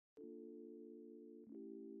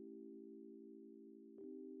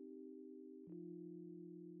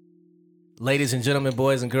Ladies and gentlemen,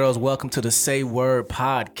 boys and girls, welcome to the Say Word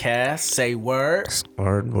podcast. Say word.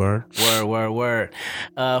 Word. Word.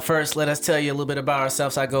 First, let us tell you a little bit about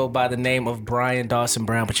ourselves. I go by the name of Brian Dawson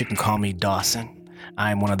Brown, but you can call me Dawson. I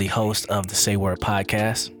am one of the hosts of the Say Word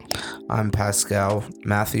podcast. I'm Pascal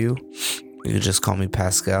Matthew. You can just call me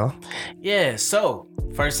Pascal. Yeah, so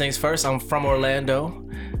first things first, I'm from Orlando.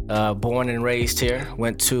 Born and raised here.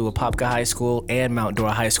 Went to Apopka High School and Mount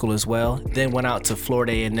Dora High School as well. Then went out to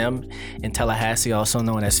Florida A&M in Tallahassee, also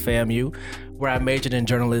known as FAMU, where I majored in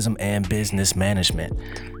journalism and business management.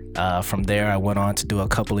 From there, I went on to do a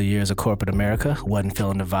couple of years of corporate America. Wasn't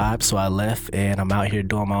feeling the vibe, so I left, and I'm out here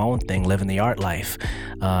doing my own thing, living the art life.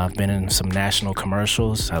 I've been in some national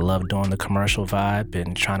commercials. I love doing the commercial vibe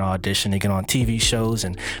and trying to audition to get on TV shows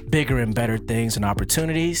and bigger and better things and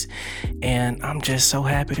opportunities. And I'm just so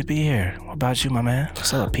happy to be here. What about you, my man?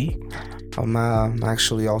 What's up, Pete? I'm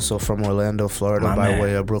actually also from Orlando, Florida, by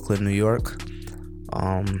way of Brooklyn, New York.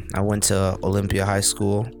 I went to Olympia High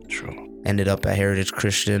School. True. Ended up at Heritage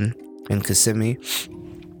Christian in Kissimmee.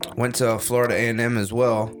 Went to Florida A&M as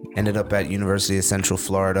well. Ended up at University of Central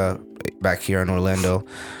Florida back here in Orlando.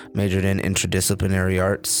 Majored in interdisciplinary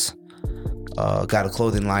arts. Got a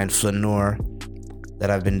clothing line, Flaneur,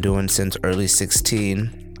 that I've been doing since early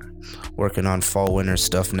 16. Working on fall winter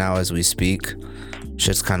stuff now as we speak.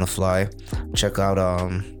 Shit's kind of fly. Check out,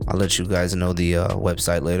 I'll let you guys know the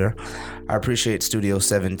website later. I appreciate Studio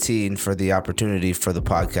 17 for the opportunity for the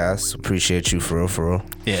podcast. Appreciate you for real.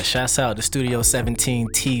 Yeah, shouts out to Studio 17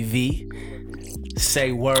 TV.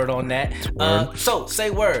 Say word on that. So,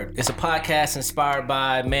 Say Word. It's a podcast inspired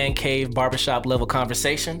by man cave barbershop level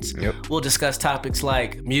conversations. Yep. We'll discuss topics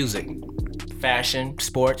like music, fashion,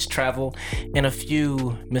 sports, travel, and a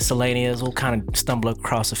few miscellaneous. We'll kind of stumble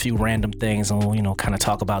across a few random things and we'll, kind of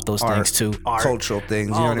talk about those things too. Art, cultural things,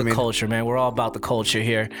 you know what I mean? Culture, man. We're all about the culture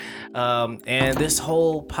here. And this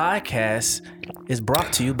whole podcast is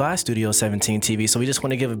brought to you by Studio 17 TV. So we just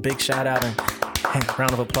want to give a big shout out and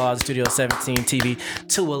round of applause to Studio 17 TV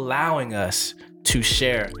to allowing us to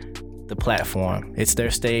share the platform. It's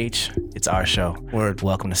their stage. It's our show. Word.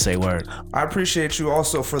 Welcome to Say Word. I appreciate you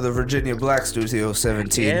also for the Virginia Black Studio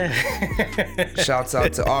 17. Yeah. Shouts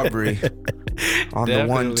out to Aubrey on Definitely, the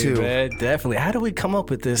 1 2. Man, definitely. How do we come up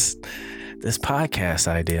with this podcast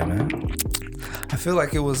idea, man? I feel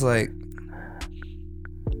like it was like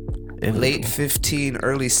late 15,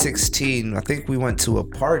 early 16. I think we went to a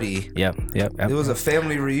party. Yep. It was a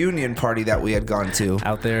family reunion party that we had gone to.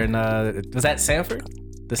 Out there in, was that Sanford?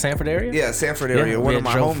 The Sanford area? Yeah, Sanford area. One of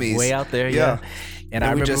my homies. Way out there, yeah. And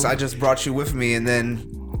I just brought you with me, and then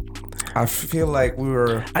I feel like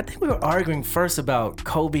I think we were arguing first about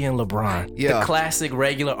Kobe and LeBron. Yeah. The classic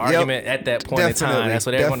regular argument at that point in time. That's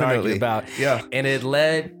what everyone argued about. Yeah. And it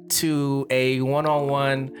led to a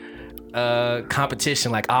one-on-one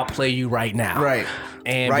competition, like I'll play you right now. Right.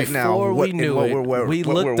 And right before now, we knew we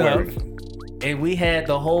looked up and we had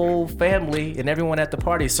the whole family and everyone at the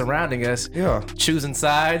party surrounding us, choosing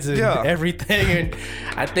sides and everything. And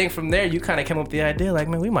I think from there you kind of came up with the idea, like,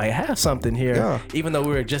 man, we might have something here. Yeah. Even though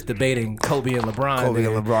we were just debating Kobe and LeBron. And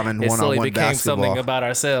it slowly one-on-one became basketball. something about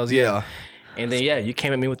ourselves. Yeah. And then you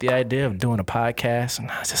came at me with the idea of doing a podcast,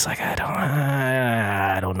 and I was just like,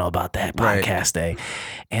 I don't know about that podcast thing.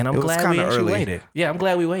 And I'm glad we actually waited. Yeah, I'm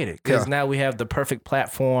glad we waited because now we have the perfect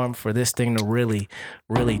platform for this thing to really,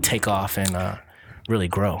 really take off and really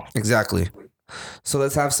grow. Exactly. So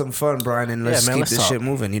let's have some fun, Brian, and let's keep this shit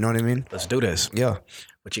moving. You know what I mean? Let's do this. Yeah.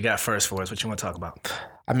 What you got first for us? What you want to talk about?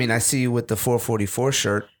 I mean, I see you with the 444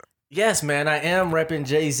 shirt. Yes, man, I am repping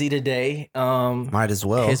Jay-Z today. Might as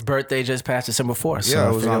well. His birthday just passed December 4th. So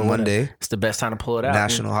it was on Monday. It's the best time to pull it out.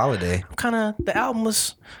 National holiday. The album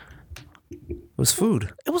was... It was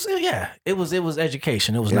food. It was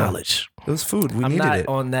education. It was knowledge. It was food. I'm not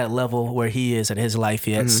on that level where he is in his life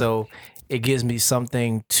yet, so it gives me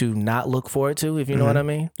something to not look forward to, if you know what I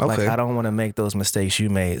mean. Okay. Like, I don't want to make those mistakes you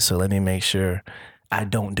made, so let me make sure I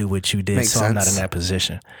don't do what you did. Makes sense. I'm not in that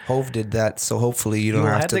position. Hove did that, so hopefully you don't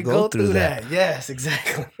have to go through that. Yes,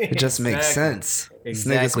 exactly. It just makes sense. Exactly, this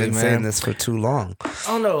nigga's been saying this for too long.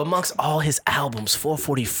 Oh no, amongst all his albums,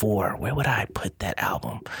 444, where would I put that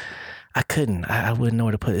album? I couldn't. I wouldn't know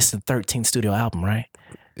where to put it. It's the 13th studio album, right?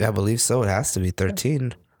 Yeah, I believe so. It has to be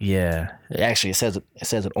 13. Yeah. Actually, it says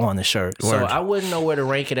it on the shirt. Word. So I wouldn't know where to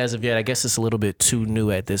rank it as of yet. I guess it's a little bit too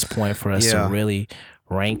new at this point for us to really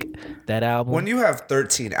rank that album. When you have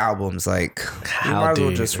 13 albums, like, you might as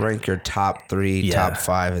well just rank your top 3, top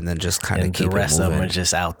 5, and then just kind of keep it moving. The rest of them are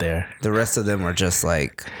just out there. The rest of them are just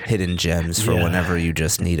like hidden gems for whenever you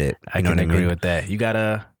just need it. I can agree with that. You got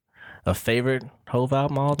a favorite Hove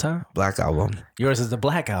album all time? Black Album. Yours is the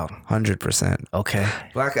Black Album. 100%. Okay.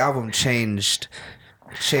 Black Album changed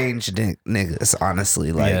niggas,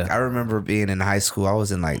 honestly. Like, Yeah. I remember being in high school. I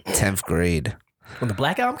was in like 10th grade. When the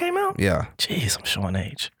Black Album came out? Yeah. Jeez, I'm showing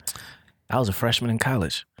age. I was a freshman in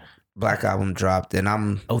college. Black Album dropped, and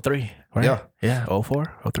I'm 03, right? Yeah. Yeah,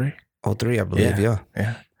 04, 03. 03, I believe. Yeah.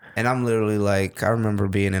 Yeah. And I'm literally like, I remember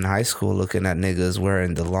being in high school looking at niggas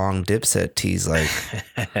wearing the long Dipset tees. Like,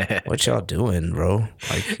 what y'all doing, bro?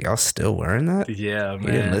 Like, y'all still wearing that? Yeah, You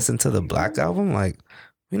didn't listen to the Black Album? Like,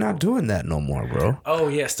 we're not doing that no more, bro. Oh,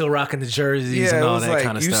 yeah, still rocking the jerseys Yeah, and it all was that like,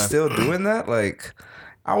 kind of you stuff. still doing that? Like,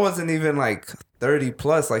 I wasn't even like 30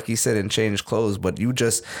 plus, like you said, and changed clothes, but you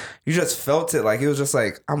just felt it. Like, it was just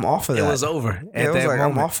like, I'm off of that. It was over Yeah, it was like,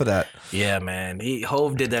 I'm off of that. Yeah, man.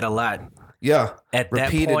 Hove did that a lot. Yeah. At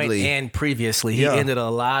that point and previously, he ended a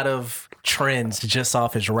lot of trends just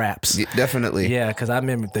off his raps. Yeah, definitely. Yeah, because I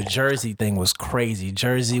remember the jersey thing was crazy.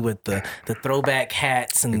 Jersey with the throwback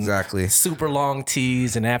hats and Exactly. super long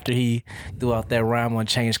tees. And after he threw out that rhyme on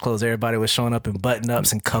Change Clothes, everybody was showing up in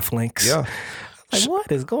button-ups and cufflinks. Yeah. Like,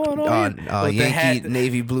 what is going on? With the Yankee,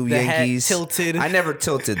 navy blue the Yankees. hat tilted. I never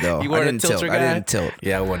tilted though. You weren't I didn't a tilter tilt. guy? I didn't tilt.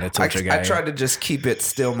 Yeah, I wasn't a tilter guy. I tried to just keep it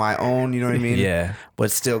still my own, you know what I mean? Yeah.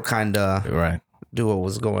 But still kind of Right. do what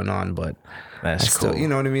was going on. But That's still, cool. you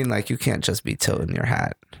know what I mean? Like, you can't just be tilting your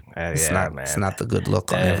hat. It's yeah, not. man. It's not the good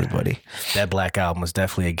look on everybody. That Black Album was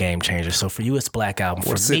definitely a game changer. So for you, it's Black Album.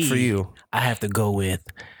 What's for it me, for you? I have to go with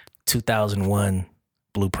 2001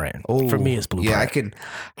 Blueprint. Oh, For me, it's Blueprint. Yeah, I can.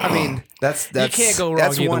 I mean, that's you can't go wrong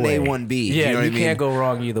That's either 1A, way. 1B. Yeah, you know what I mean? can't go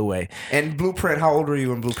wrong either way. And Blueprint. How old were you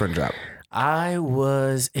when Blueprint dropped? I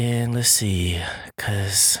was in, let's see,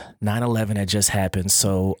 because 9/11 had just happened.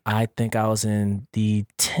 So I think I was in the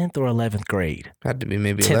 10th or 11th grade. Had to be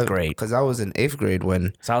maybe 10th 11th grade. because I was in 8th grade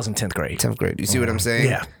when So I was in 10th grade. 10th grade. You see what I'm saying?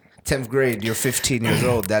 Yeah. 10th grade, you're 15 years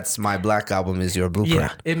old. That's my Black Album is your Blueprint.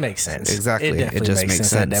 Yeah, it makes sense. Exactly. It definitely It just makes makes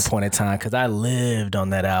sense at sense. that point in time because I lived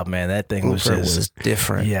on that album, man. That thing Blueprint was just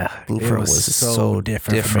different. Yeah, Blueprint it was so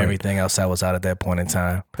different from everything else I was out at that point in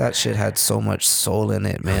time. That shit had so much soul in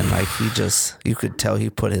it, man. Like, you could tell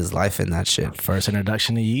he put his life in that shit. First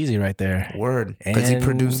introduction to Yeezy right there. Word. Because he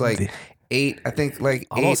produced like And 8, I think like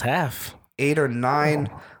Almost half. 8 or 9.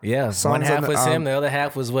 Yeah, one songs half on the, was him, the other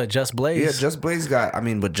half was what, Just Blaze? Yeah, Just Blaze got,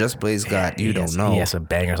 but Just Blaze got, you don't know. He has some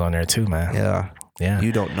bangers on there too, man. Yeah. Yeah.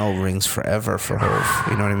 You don't know rings forever for Hov.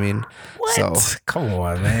 You know what I mean? What? So, Come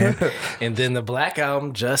on, man. And then the Black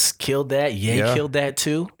Album just killed that. Ye Yeah. killed that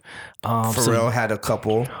too. Pharrell had a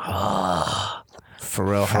couple.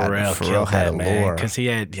 Pharrell killed had that, a man. lore. Because he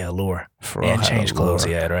had, lore. Pharrell And had Change a Clothes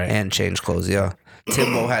lore. he had, right? And Change Clothes, yeah.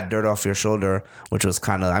 Timbo had Dirt Off Your Shoulder, which was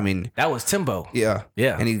kind of, That was Timbo. yeah.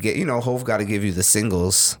 Yeah. And he'd get, Hov got to give you the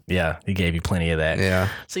singles. Yeah, he gave you plenty of that. Yeah.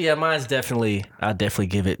 So yeah, I'll definitely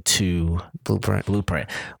give it to Blueprint.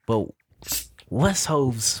 But what's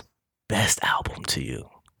Hov's best album to you?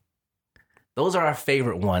 Those are our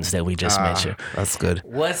favorite ones that we just mentioned. That's good.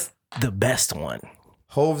 What's the best one?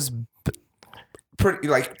 Hov's,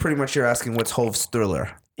 pretty much you're asking what's Hov's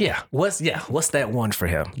Thriller. Yeah. What's that one for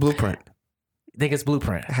him? Blueprint. I think it's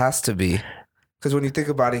Blueprint. It has to be. Because when you think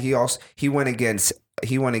about it, he went against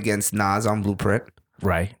Nas on Blueprint.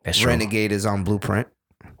 Right. That's true. Renegade is on Blueprint.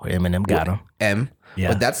 Where Eminem got him. M. Yeah.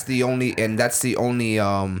 But that's the only I think that's the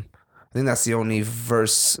only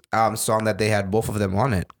verse song that they had both of them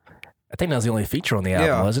on it. I think that was the only feature on the album,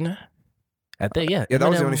 Yeah. wasn't it? I think, yeah. Yeah, that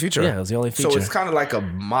was the Eminem- only feature. Yeah, it was the only feature. So it's kind of like a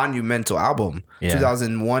monumental album. Yeah.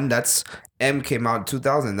 2001, that's M came out in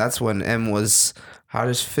 2000. That's when M was hot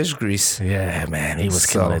as fish grease. Yeah, man, he was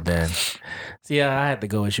killing it then. So yeah, I had to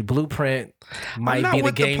go with you. Blueprint might I'm not be the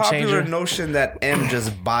with game the popular changer. notion that M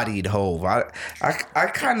just bodied Hov. I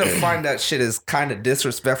kind of find that shit is kind of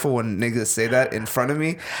disrespectful when niggas say that in front of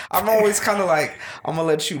me. I'm always kind of like, I'm gonna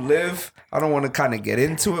let you live. I don't want to kind of get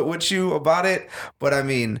into it with you about it. But I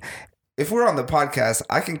mean, if we're on the podcast,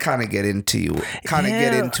 I can kind of get into it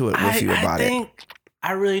with you about it.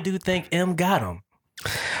 I really do think M got him.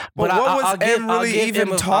 But what was M really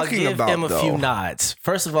even talking I'll give about, him a few though? nods.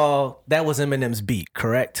 First of all, that was Eminem's beat,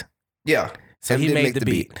 correct? Yeah. So M he did made make the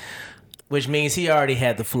beat, which means he already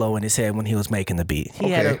had the flow in his head when he was making the beat. He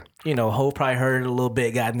had Ho probably heard it a little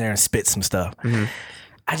bit, got in there and spit some stuff. Mm-hmm.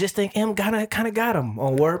 I just think M kind of got him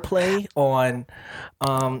on wordplay, on.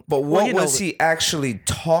 But what was he actually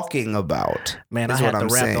talking about? Man, I is had what to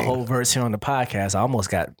I'm rap saying. the whole verse here on the podcast. I almost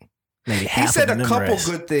got maybe He half said of a the couple memorized.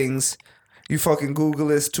 good things. You fucking Google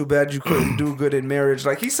this. Too bad you couldn't do good in marriage.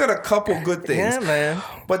 Like, he said a couple good things. Yeah, man.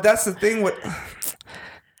 But that's the thing with...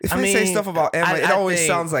 If I we say mean, stuff about Emma, it I always think-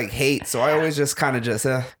 sounds like hate. So I always just kind of just...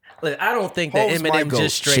 Look, I don't think that Hov's my Eminem goat.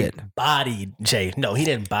 just straight Shit. bodied Jay. No, he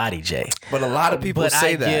didn't body Jay. But a lot of people But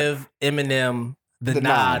say I that. give Eminem the The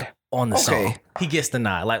nod nod. on the Okay. song. He gets the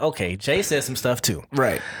nod. Like, okay, Jay said some stuff too.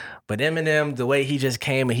 Right. But Eminem, the way he just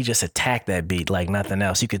came and he just attacked that beat like nothing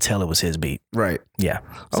else, you could tell it was his beat. Right. Yeah.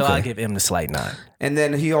 So Okay. I'll give him the slight nod. And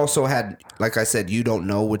then he also had, like I said, You Don't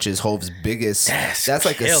Know, which is Hov's biggest. That's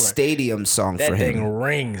like killer. a stadium song That for thing him.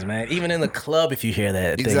 rings, man. Even in the club, if you hear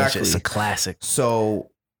that thing, it's Exactly. just a classic.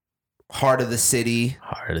 So, Heart of the City.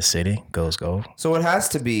 Heart of the City, goes gold. So it has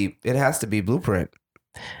to be Blueprint.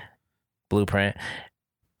 Blueprint.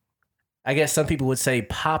 I guess some people would say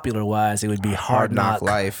popular wise, it would be Hard Knock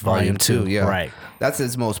Life, Volume 2. Yeah. Right. That's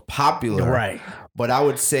his most popular. Right. But I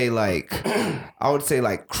would say like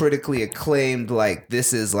critically acclaimed, like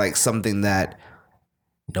this is like something that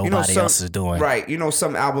Nobody some- else is doing. right. You know,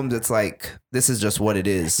 some albums it's like this is just what it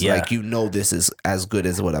is. Yeah. Like this is as good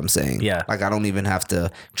as what I'm saying. Yeah. Like I don't even have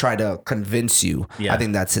to try to convince you. Yeah. I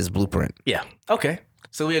think that's his Blueprint. Yeah. Okay.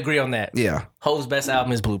 So we agree on that. Yeah. Hov's best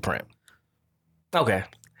album is Blueprint. Okay.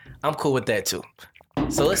 I'm cool with that too.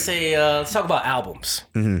 So let's talk about albums.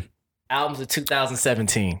 Mm-hmm. Albums of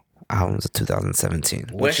 2017. Albums of 2017.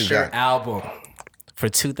 What's your album for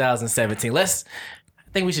 2017? I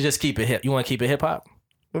think we should just keep it hip. You want to keep it hip hop?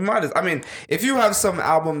 We might as. I mean, if you have some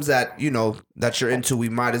albums that that you're into, we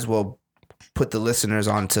might as well put the listeners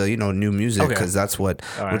onto new music because that's what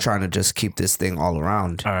we're trying to just keep this thing all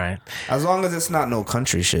around. All right. As long as it's not no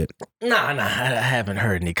country shit. Nah. I haven't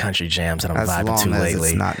heard any country jams that I'm vibing to lately.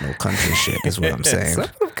 It's not no country shit is what I'm saying. Some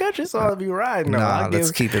of them country songs be riding. Nah,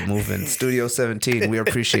 let's keep it moving. Studio 17, we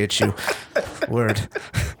appreciate you. Word.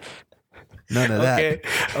 None of that.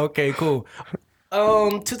 Okay, cool.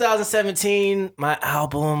 2017, my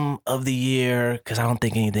album of the year, because I don't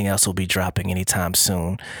think anything else will be dropping anytime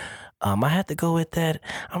soon. I had to go with that.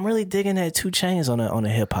 I'm really digging that 2 Chainz on a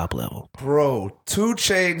hip hop level. Bro, 2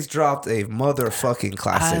 Chainz dropped a motherfucking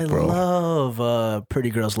classic, bro. I love Pretty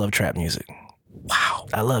Girls Love Trap music. Wow.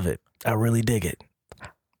 I love it. I really dig it.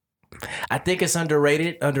 I think it's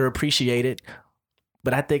underrated, underappreciated,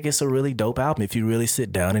 but I think it's a really dope album if you really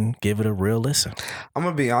sit down and give it a real listen. I'm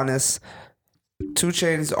gonna be honest. 2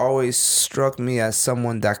 Chainz always struck me as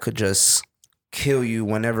someone that could just kill you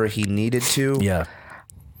whenever he needed to. Yeah.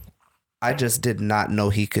 I just did not know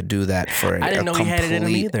he could do that for I didn't know he had it in him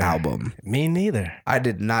complete either. album. Me neither. I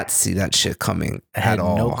did not see that shit coming I had at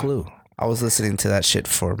all. no clue. I was listening to that shit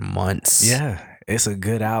for months. Yeah, it's a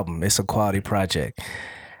good album. It's a quality project.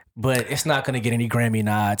 But it's not going to get any Grammy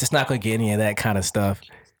nods. It's not going to get any of that kind of stuff.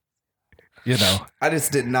 I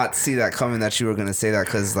just did not see that coming that you were going to say that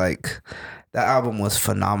because, like, that album was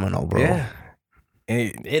phenomenal, bro. Yeah.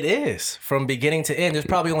 It is. From beginning to end. There's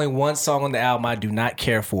probably only one song on the album I do not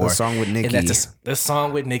care for. The song with Nicki. And that's the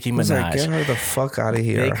song with Nicki I was like, Minaj. get her the fuck out of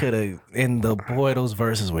here. They could have, and those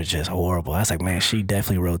verses were just horrible. I was like, man, she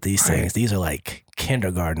definitely wrote these things. These are like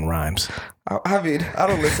kindergarten rhymes. I mean, I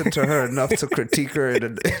don't listen to her enough to critique her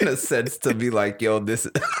in a sense to be like, yo,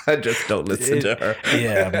 I just don't listen to her.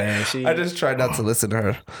 Yeah, man. I just try not to listen to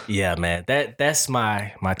her. Yeah, man. That's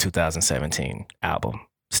my 2017 album.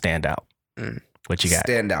 Standout. What you got?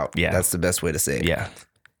 Standout. Yeah. That's the best way to say it. Yeah.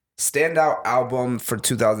 Standout album for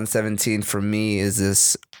 2017 for me is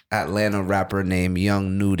this Atlanta rapper named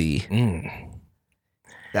Young Nudy.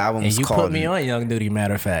 The album is called... put me on Young Nudy,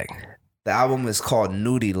 matter of fact. The album is called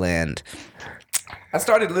Nudie Land. I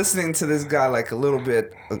started listening to this guy like a little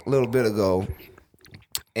bit ago,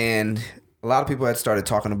 and a lot of people had started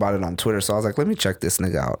talking about it on Twitter. So I was like, let me check this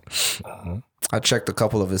nigga out. I checked a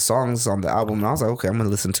couple of his songs on the album, and I was like, okay, I'm gonna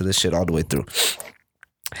listen to this shit all the way through.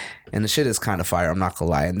 And the shit is kind of fire. I'm not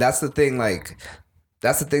gonna lie. And that's the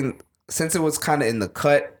thing. Since it was kind of in the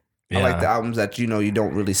cut. Yeah. I like the albums that you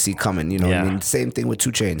don't really see coming. What I mean? Same thing with 2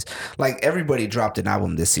 Chainz. Like everybody dropped an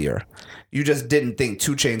album this year. You just didn't think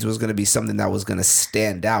 2 Chainz was going to be something that was going to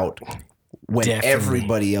stand out when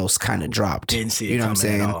everybody else kind of dropped. Didn't see it you know what I'm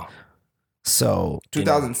saying? at all. So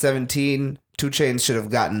 2017, 2 Chainz should have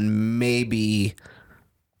gotten maybe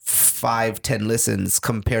 5-10 listens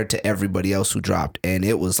compared to everybody else who dropped, and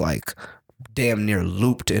it was like damn near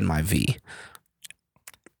looped in my V.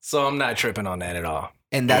 So I'm not tripping on that at all.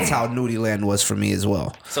 And that's how Nudie Land was for me as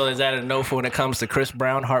well. So is that a no for when it comes to Chris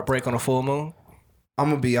Brown, Heartbreak on a Full Moon? I'm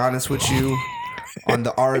going to be honest with you. On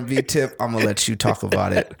the R&B tip, I'm going to let you talk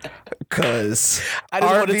about it. Because I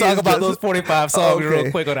just want to talk about those 45 songs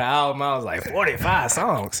real quick on the album. I was like, 45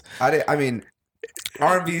 songs? I mean,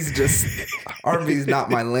 R&B's not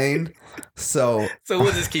my lane. So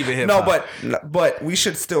we'll just keep it hip hop. No, but we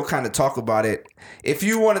should still kind of talk about it. If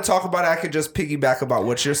you want to talk about it, I could just piggyback about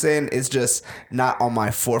what you're saying. It's just not on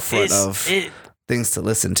my forefront of things to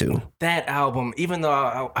listen to. That album, even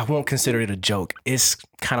though I won't consider it a joke, it's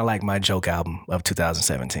kind of like my joke album of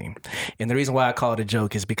 2017. And the reason why I call it a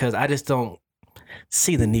joke is because I just don't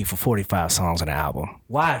see the need for 45 songs on an album.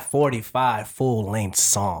 Why 45 full-length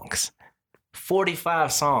songs?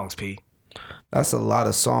 45 songs, P. That's a lot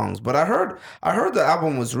of songs. But I heard the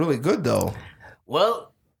album was really good though.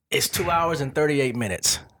 Well, it's 2 hours and 38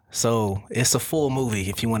 minutes. So it's a full movie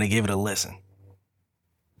if you want to give it a listen.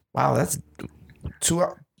 Wow, that's 2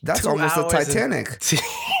 hours. That's 2 almost a hours Titanic.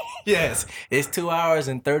 Yes, it's 2 hours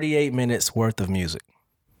and 38 minutes worth of music.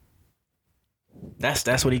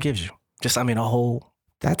 That's what he gives you. Just, a whole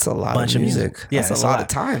That's a lot bunch of music. Yeah, that's a lot of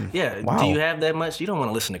time. Yeah. Wow. Do you have that much? You don't want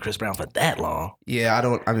to listen to Chris Brown for that long. Yeah, I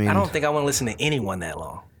don't think I want to listen to anyone that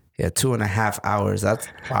long. Yeah, 2.5 hours. That's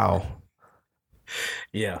wow.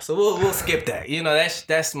 Yeah, so we'll skip that.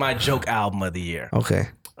 That's my joke album of the year. Okay.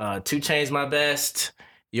 2 Chainz, my best.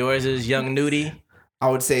 Yours is Young Nudy. I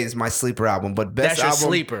would say it's my sleeper album, but best That's your album.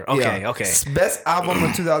 sleeper. Okay, okay. Best album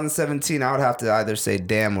of 2017, I would have to either say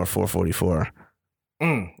Damn or 444.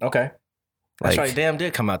 Okay. That's right. Damn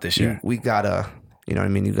did come out this year. We gotta, you know what I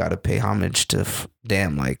mean? You gotta pay homage to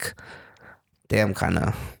Damn. Like, Damn kind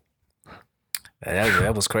of.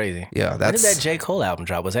 That was crazy. Yeah, When that's. did that J. Cole album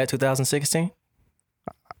drop? Was that 2016?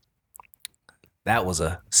 That was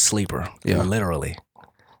a sleeper. Yeah. Literally.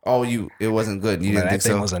 Oh, it wasn't good. You didn't think That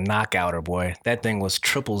thing so? was a knockouter, boy. That thing was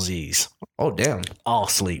triple Z's. Oh, damn. All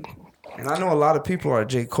sleep. And I know a lot of people are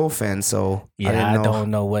J. Cole fans, so Yeah, I don't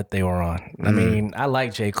know what they were on. I mean, I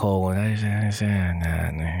like J. Cole, and I said,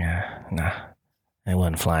 nah. It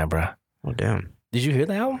wasn't flying, bro. Oh, damn. Did you hear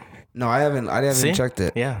the album? No, I haven't See? checked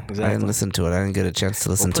it. Yeah, exactly. I didn't listen to it. I didn't get a chance to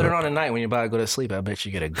listen Put to it on at night when you're about to go to sleep. I bet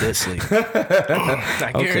you get a good sleep. I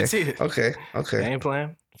I guarantee it. Okay. I ain't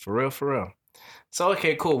playing. For real. So,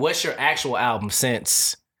 okay, cool. What's your actual album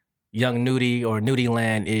since Young Nudy or Nudie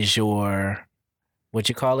Land is your, what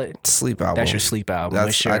you call it? Sleep album. That's your sleep album.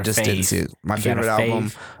 What's your I just didn't see it. My favorite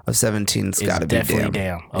album of 17's got to be definitely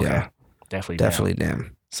Damn. Okay. Yeah. Definitely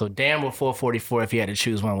Damn. So Damn or 444, if you had to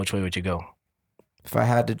choose one, which way would you go? If I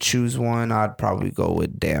had to choose one, I'd probably go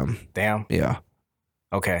with Damn. Damn? Yeah.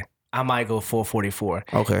 Okay. I might go 444.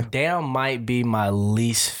 Okay. Damn might be my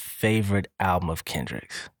least favorite album of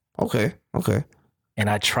Kendrick's. Okay. And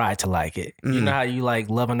I tried to like it. You know how you like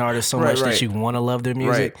love an artist so much that you want to love their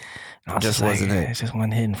music? Right. I was Just wasn't it. It just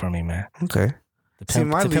wasn't hitting for me, man. Okay. To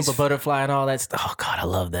Pimp a Butterfly and all that stuff. Oh, God, I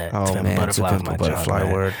love that. Oh, To Pimp man. a Butterfly To is Pimp my a Butterfly job,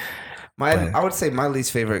 man. word. I would say my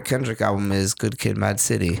least favorite Kendrick album is Good Kid, Mad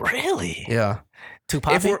City. Really? Yeah.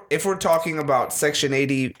 Tupac? If we're talking about Section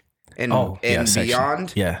 80 and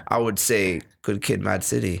beyond, I would say Good Kid, Mad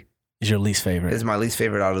City is your least favorite. is my least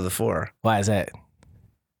favorite out of the 4. Why is that?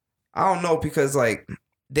 I don't know, because like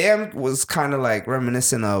Damn was kind of like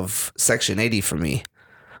reminiscent of Section 80 for me.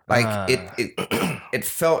 Like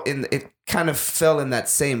it kind of fell in that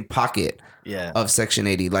same pocket of Section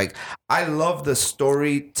 80. Like, I love the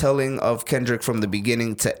storytelling of Kendrick from the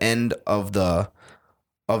beginning to end of the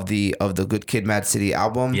Good Kid, Mad City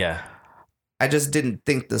album. Yeah. I just didn't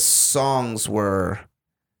think the songs were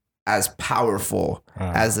as powerful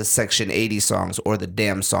as the Section 80 songs or the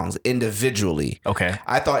Damn songs individually. Okay.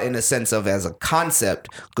 I thought in a sense of as a concept,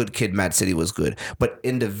 Good Kid, Mad City was good. But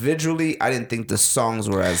individually, I didn't think the songs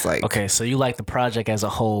were as like... Okay, so you like the project as a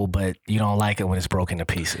whole, but you don't like it when it's broken to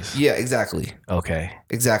pieces. Yeah, exactly. Okay.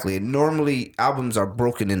 Exactly. Normally, albums are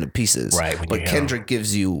broken into pieces. Right. But Kendrick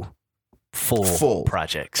gives you... Full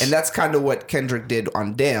projects. And that's kind of what Kendrick did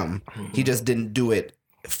on Damn. He just didn't do it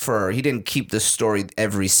he didn't keep the story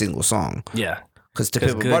every single song. Yeah. Because To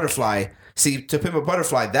Pimp a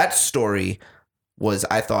Butterfly, that story was,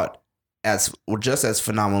 I thought, just as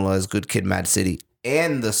phenomenal as Good Kid, Mad City,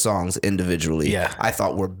 and the songs individually, I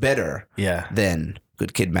thought were better than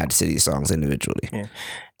Good Kid, Mad City songs individually.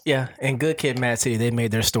 Yeah, and Good Kid, Mad City, they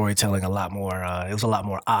made their storytelling a lot more, it was a lot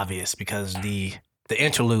more obvious because the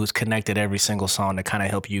interludes connected every single song to kind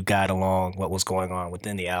of help you guide along what was going on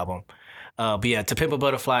within the album. But yeah, To Pimp a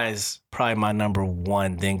Butterfly is probably my number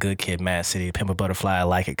one, then Good Kid, Mad City. Pimp a Butterfly, I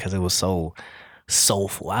like it because it was so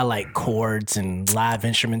soulful. I like chords and live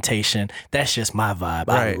instrumentation. That's just my vibe.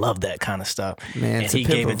 Right. I love that kind of stuff. Man, and To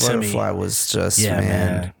Pimp a Butterfly was just,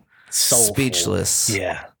 man, soulful. speechless.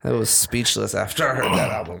 Yeah. I was speechless after I heard that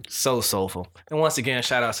album. So soulful. And once again,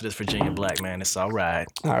 shout out to this Virginia Black, man. It's all right.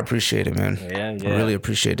 I appreciate it, man. Yeah. I really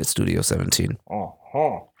appreciate it, Studio 17.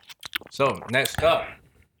 So, next up,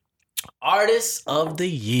 Artist of the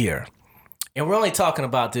Year. And we're only talking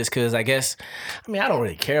about this because I don't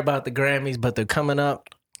really care about the Grammys, but they're coming up.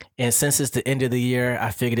 And since it's the end of the year, I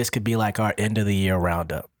figured this could be like our end of the year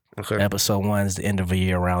roundup. Okay. Episode 1 is the end of the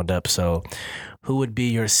year roundup. So, who would be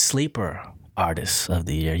your sleeper artist of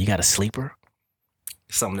the year? You got a sleeper?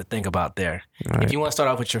 Something to think about there. Right. If you want to start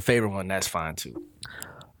off with your favorite one, that's fine too.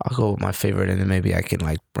 I'll go with my favorite, and then maybe I can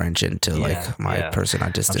like branch into like my person I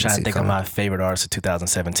just I'm didn't trying see to think coming. of my favorite artist of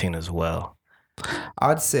 2017 as well.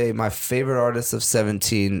 I'd say my favorite artist of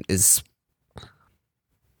 17 is.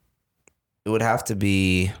 It would have to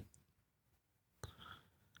be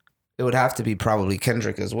probably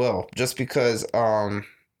Kendrick as well, just because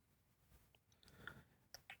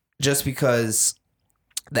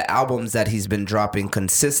the albums that he's been dropping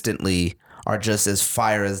consistently are just as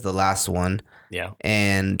fire as the last one. Yeah.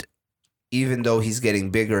 And even though he's getting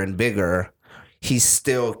bigger and bigger, he's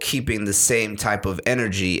still keeping the same type of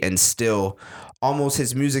energy, and still almost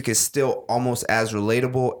his music is still almost as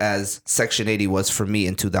relatable as Section 80 was for me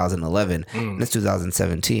in 2011. And it's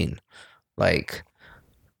 2017. Like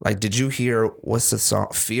did you hear what's the song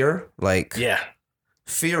Fear? Like Yeah.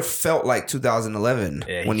 Fear felt like 2011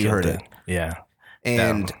 when you heard it. Yeah.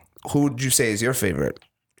 And who would you say is your favorite?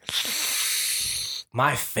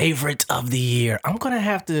 My favorite of the year. I'm going to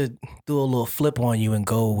have to do a little flip on you and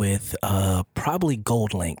go with probably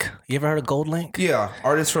Gold Link. You ever heard of Gold Link? Yeah,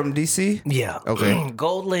 artist from DC? Yeah. Okay.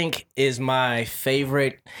 Gold Link is my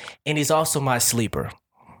favorite, and he's also my sleeper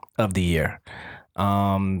of the year.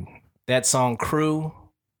 That song Crew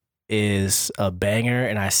is a banger,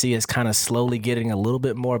 and I see it's kind of slowly getting a little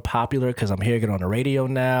bit more popular because I'm hearing it on the radio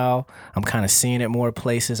now. I'm kind of seeing it more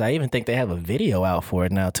places. I even think they have a video out for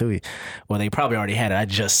it now too. Well, they probably already had it. I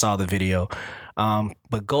just saw the video.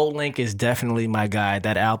 But Gold Link is definitely my guy.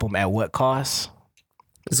 That album, At What Cost,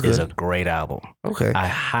 is a great album. Okay. I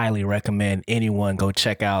highly recommend anyone go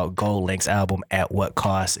check out Gold Link's album, At What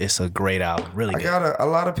Cost. It's a great album. Really good. A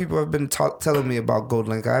lot of people have been telling me about Gold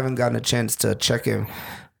Link. I haven't gotten a chance to check him.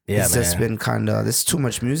 Yeah, it's just been kind of, there's too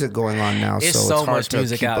much music going on now. It's so so it's hard much to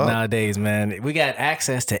music keep out up. nowadays, man. We got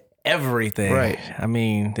access to everything. Right. I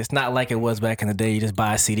mean, it's not like it was back in the day. You just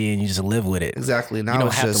buy a CD and you just live with it. Exactly. Now You don't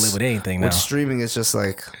it's have just, to live with anything now. With streaming, it's just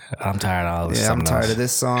like, I'm tired of all this. yeah, I'm tired of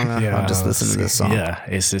this song. I'm just listening to this song. Yeah,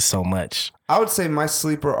 it's just so much. I would say my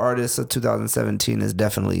sleeper artist of 2017 is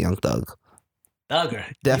definitely Young Thug. Thugger.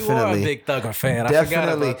 Definitely. You are a big Thugger fan. Definitely. I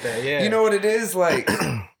forgot about that. Yeah. You know what it is? Like,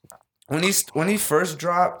 when he first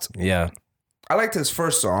dropped, Yeah. I liked his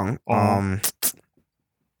first song.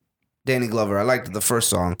 Danny Glover. I liked the first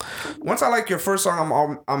song. Once I like your first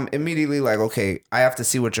song, I'm immediately like, okay, I have to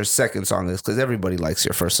see what your second song is, because everybody likes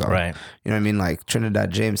your first song. Right. You know what I mean? Like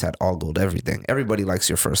Trinidad James had All Gold Everything. Everybody likes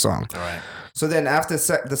your first song. All right. So then after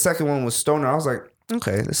the second one was Stoner, I was like,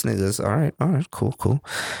 okay, this nigga's all right, cool.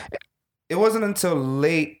 It wasn't until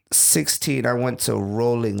late 16 I went to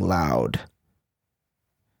Rolling Loud.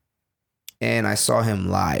 And I saw him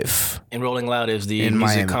live And Rolling Loud is the in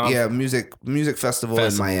music Miami. Music festival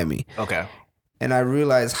in Miami. Okay. And I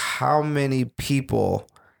realized how many people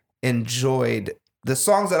enjoyed the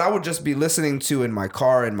songs that I would just be listening to in my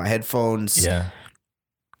car, in my headphones. Yeah.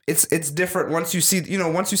 It's different once you see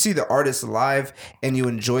the artist live and you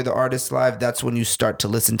enjoy the artist live. That's when you start to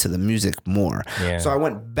listen to the music more. Yeah. So I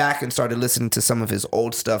went back and started listening to some of his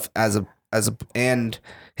old stuff and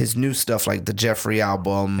his new stuff, like the Jeffrey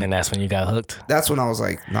album. And that's when you got hooked. That's when I was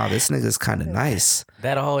like, nah, this nigga's kind of nice.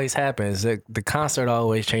 That always happens. The concert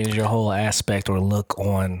always changes your whole aspect or look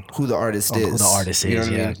on Who the artist is. Who the artist You know is.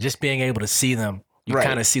 what I Yeah. mean? Just being able to see them. You Right.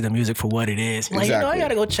 kind of see the music for what it is. Like, I Exactly.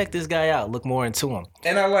 gotta go check this guy out. Look more into him.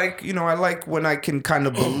 And I like when I can kind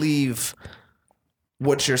of believe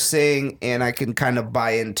what you're saying, and I can kind of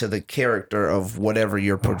buy into the character of whatever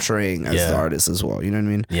you're portraying as the artist as well. You know what I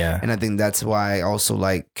mean? Yeah. And I think that's why I also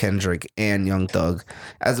like Kendrick and Young Thug,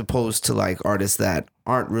 as opposed to like artists that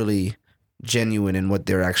aren't really genuine in what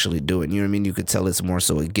they're actually doing. You know what I mean? You could tell it's more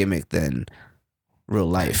so a gimmick than real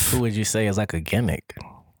life. Who would you say is like a gimmick?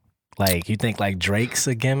 Like, you think like Drake's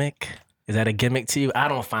a gimmick? Is that a gimmick to you? I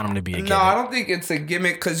don't find him to be a gimmick. No, I don't think it's a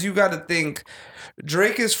gimmick, because you got to think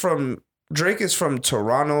Drake is from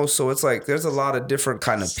Toronto, so it's like there's a lot of different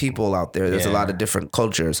kind of people out there. There's a lot of different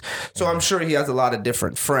cultures. So I'm sure he has a lot of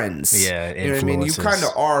different friends. Yeah, you know what I mean? You influences. kind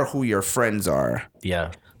of are who your friends are.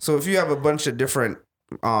 Yeah. So if you have a bunch of different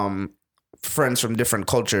friends from different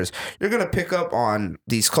cultures, you're going to pick up on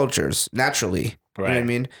these cultures naturally. You know what I Right.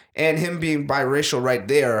 mean? And him being biracial right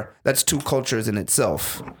there, that's two cultures in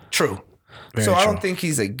itself. True. Very So I true. don't think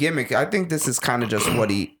he's a gimmick. I think this is kind of just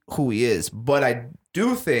who he is. But I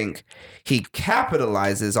do think he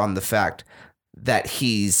capitalizes on the fact that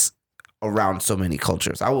he's around so many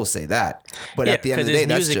cultures. I will say that. But Yeah, at the end of the 'cause day, his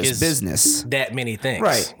that's music just is business. That many things.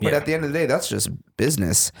 Right. But Yeah. at the end of the day, that's just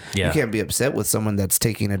business. Yeah. You can't be upset with someone that's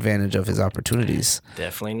taking advantage of his opportunities.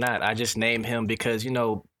 Definitely not. I just named him because,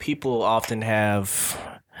 people often have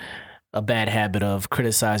a bad habit of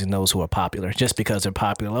criticizing those who are popular just because they're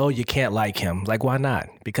popular. Oh, you can't like him. Like, why not?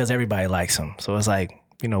 Because everybody likes him. So it's like,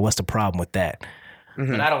 what's the problem with that?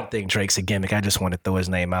 Mm-hmm. But I don't think Drake's a gimmick. I just want to throw his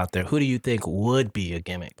name out there. Who do you think would be a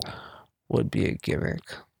gimmick? Would be a gimmick.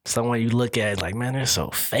 Someone you look at like, man, they're so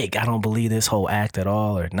fake. I don't believe this whole act at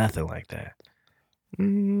all or nothing like that.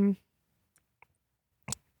 Mm,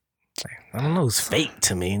 I don't know. It's fake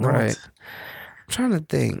to me. No, right. I'm trying to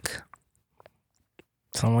think.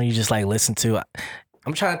 Someone you just like listen to.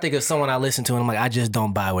 I'm trying to think of someone I listen to and I'm like, I just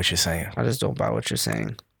don't buy what you're saying. I just don't buy what you're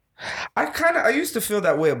saying. I used to feel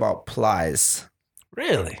that way about Plies.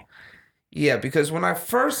 Really? Yeah, because when I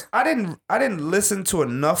didn't listen to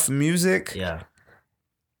enough music. Yeah.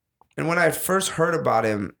 And when I first heard about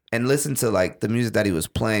him and listened to like the music that he was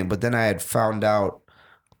playing, but then I had found out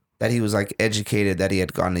that he was like educated, that he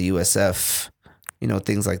had gone to USF,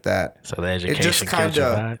 things like that. So the education It just killed your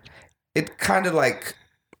vibe? it kind of like,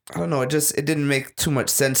 I don't know, it didn't make too much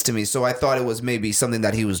sense to me. So I thought it was maybe something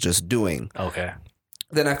that he was just doing. Okay.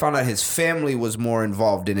 Then I found out his family was more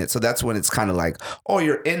involved in it. So that's when it's kind of like, oh,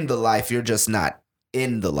 you're in the life. You're just not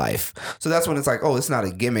in the life. So that's when it's like, oh, it's not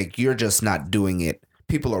a gimmick. You're just not doing it.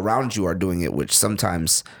 People around you are doing it, which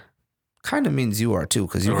sometimes kind of means you are too,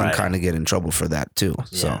 because you can kind of get in trouble for that too. Yeah.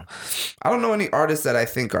 So I don't know any artists that I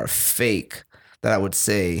think are fake that I would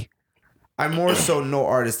say. I more so know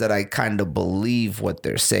artists that I kind of believe what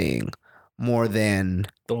they're saying more than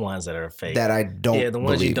the ones that are fake. That I don't. Yeah, the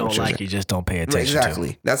ones you don't like, you just don't pay attention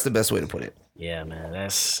exactly. to. That's the best way to put it. Yeah, man.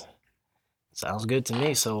 Sounds good to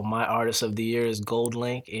me. So my artist of the year is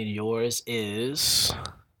GoldLink, and yours is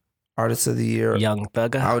artist of the year, Young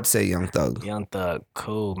Thug. I would say Young Thug. Young Thug,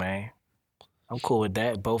 cool, man. I'm cool with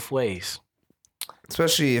that both ways.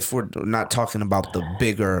 Especially if we're not talking about the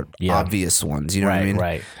bigger, obvious ones. You know what I mean?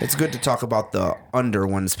 Right. It's good to talk about the under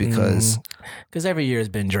ones because every year has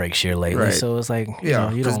been Drake's year lately. Right. So it's like, you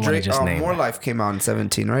don't want to just name More Life came out in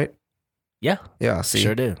 2017, right? Yeah. Yeah, see?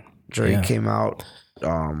 Sure did. Drake came out.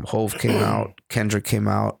 Hove came out. Kendrick came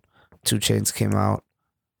out. 2 Chainz came out.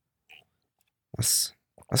 That's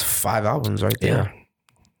 5 albums right there.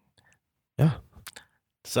 Yeah.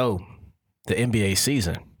 So, the NBA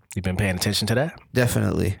season. You been paying attention to that?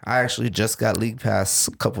 Definitely. I actually just got League Pass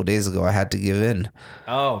a couple days ago. I had to give in.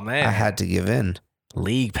 Oh, man. I had to give in.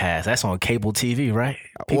 League Pass. That's on cable TV, right?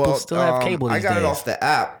 People still have cable these days. I got it off the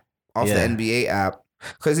app, the NBA app.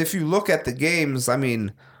 Because if you look at the games, I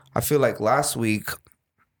mean, I feel like last week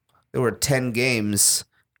there were 10 games.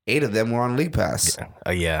 8 of them were on League Pass.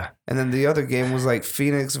 Yeah. And then the other game was like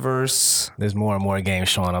Phoenix versus... There's more and more games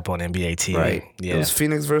showing up on NBA TV. Right. Yeah. It was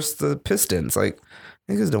Phoenix versus the Pistons. Like,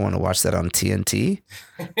 niggas don't want to watch that on TNT.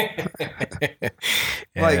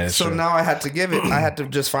 So true. Now I had to give it. I had to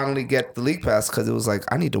just finally get the League Pass because it was like,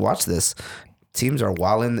 I need to watch this. Teams are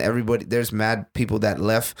wilding. Everybody, there's mad people that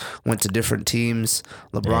left, went to different teams.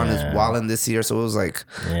 LeBron is wilding this year. So it was like,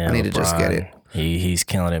 I need to just get it. He's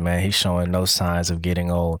killing it, man. He's showing no signs of getting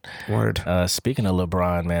old. Word. Speaking of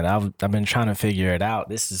LeBron, man, I've been trying to figure it out.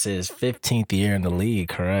 This is his 15th year in the league,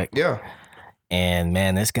 correct? Yeah. And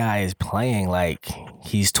man, this guy is playing like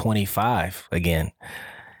he's 25 again.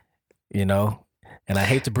 And I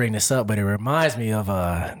hate to bring this up, but it reminds me of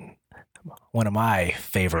one of my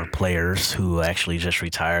favorite players who actually just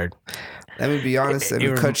retired. Let me be honest. Let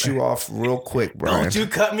me cut you off real quick, Brian. Don't you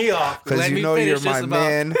cut me off. Because you're my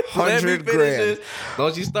man. 100 grand.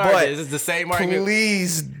 Don't you start this. It's the same argument.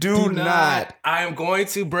 Please do not. I am going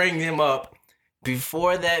to bring him up.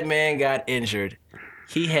 Before that man got injured,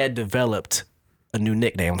 he had developed a new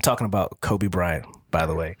nickname. I'm talking about Kobe Bryant, by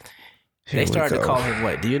the way. They started to call him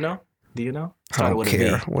what? Do you know? I don't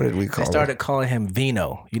care. What did we call him? They started calling him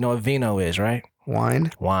Vino. You know what Vino is, right?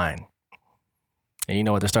 Wine. And you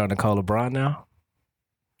know what they're starting to call LeBron now?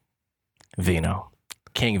 Vino.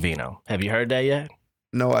 King Vino. Have you heard that yet?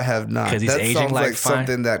 No, I have not. Because he's aging sounds like fine.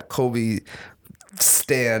 Something that Kobe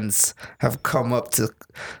stans have come up to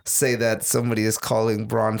say that somebody is calling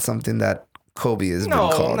Bron something that Kobe has been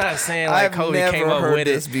called. No, I'm not saying like Kobe came up with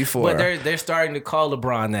this it before. But they're starting to call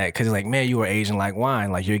LeBron that because like, man, you are aging like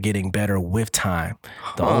wine. Like you're getting better with time.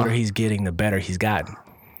 The older he's getting, the better he's gotten.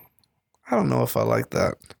 I don't know if I like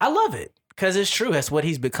that. I love it because it's true. That's what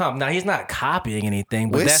he's become. Now he's not copying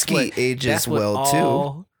anything, but whiskey ages well too.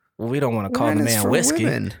 Well, we don't want to call the man whiskey.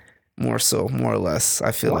 Women. More or less.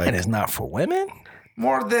 I feel wine is not for women.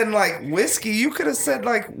 More than like whiskey. You could have said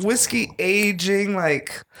like whiskey aging,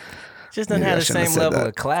 like. Just doesn't Maybe have I the shouldn't have same said level that.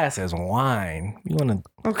 of class as wine. You want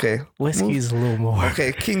to Okay. whiskey's a little more.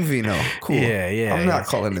 Okay, King Vino. Cool. Yeah. I'm not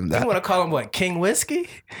calling him You that. want to call him what? King Whiskey?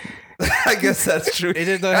 I guess that's true. It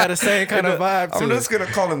just don't have the same kind of vibe to I'm it. just gonna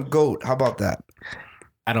call him Goat. How about that?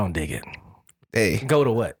 I don't dig it. Hey, Go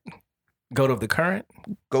to what? Go to the current?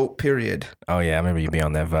 Goat. Period. Oh yeah, I remember you be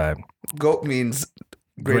on that vibe. Goat means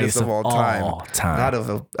greatest of all time, not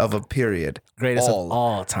of a period. Greatest of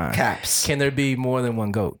all time. Caps. Can there be more than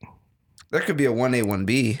one GOAT? There could be a 1A,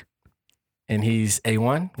 1B. And he's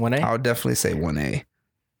A1, 1A? I would definitely say 1A.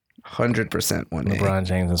 100% 1A. LeBron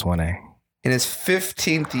James is 1A. In his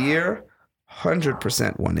 15th year,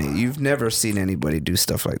 100% 1A. You've never seen anybody do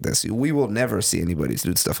stuff like this. We will never see anybody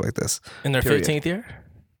do stuff like this. In their Period. 15th year?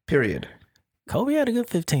 Period. Kobe had a good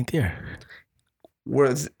 15th year.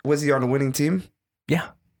 Was he on a winning team? Yeah.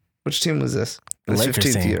 Which team was this? The His Lakers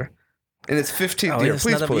 15th team. year. In his 15th Oh, year. it's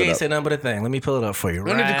Please another, pull you it ain't up. said nothing but a thing. Let me pull it up for you.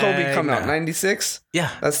 When did Kobe come out? now. 96?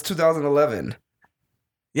 Yeah. That's 2011.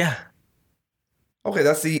 Yeah. Okay,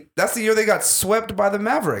 that's the year they got swept by the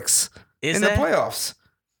Mavericks Is in that? the playoffs.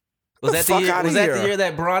 Was The that fuck the year? outta Was that here. the year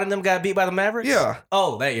that Bron and them got beat by the Mavericks? Yeah.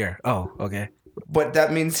 Oh, that year. Oh, okay. But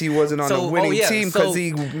that means he wasn't on So- a winning oh, yeah, team so because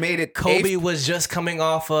he made it Kobe eighth- was just coming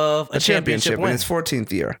off of a a championship in win. his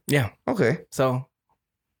 14th year. Yeah. Okay. So,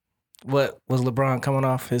 what was LeBron coming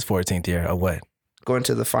off his 14th year or what? Going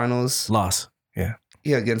to the finals. Loss.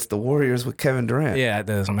 Yeah, against the Warriors with Kevin Durant. Yeah, it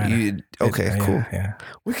doesn't matter. Okay, Yeah, cool. Yeah.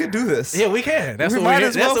 We could do this. Yeah, we can. That's We what might we're,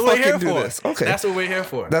 as well that's what we're here fucking do for. this. Okay. That's what we're here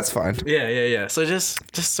for. That's fine. Yeah. So just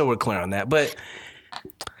so we're clear on that. But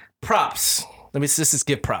props. Let's just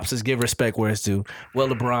give props. Let's give respect where it's due. What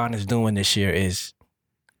LeBron is doing this year is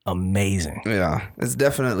amazing. Yeah, it's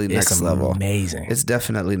definitely next It's level. amazing. It's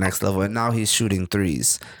definitely next level. And now he's shooting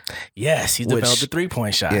threes. Yes, he's Which- developed a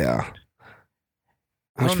 3-point shot. Yeah.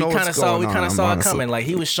 I Which don't know we kind of what's saw. going We kind on, of saw it honestly. coming. Like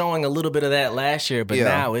he was showing a little bit of that last year, but Yeah.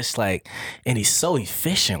 now it's like, and he's so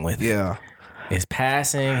efficient with it. Yeah. His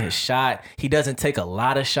passing, his shot. He doesn't take a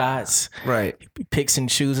lot of shots. Right. He picks and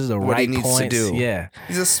chooses the What he right needs to points. do. Yeah,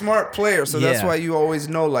 He's a smart player, so that's Yeah. why you always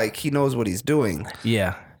know like he knows what he's doing.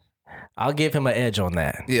 yeah. I'll give him an edge on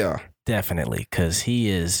that. Yeah. Definitely, because he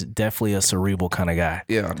is definitely a cerebral kind of guy.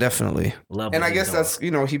 Yeah, definitely. Love. And what I he's guess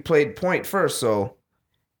doing. that's, he played point first, so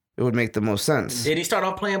it would make the most sense. Did he start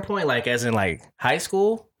off playing point like as in like high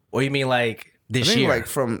school, or you mean like I this think year?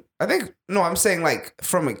 I'm saying like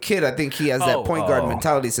from a kid, I think he has that point guard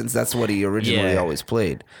mentality since that's what he originally Yeah. always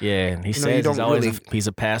played. Yeah, and he you says don't he's always really- he's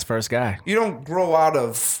a pass first guy. You don't grow out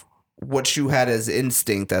of what you had as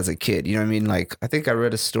instinct as a kid. You know what I mean? Like, I think I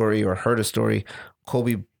read a story or heard a story.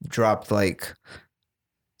 Kobe dropped like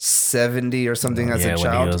 70 or something as a when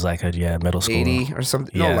child. he was like middle school. 80 or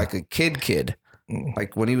something. Yeah. No, like a kid. Mm.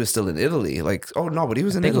 Like when he was still in Italy. Like, oh no, but he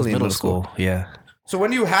was in I think it was Italy in middle school. Yeah. So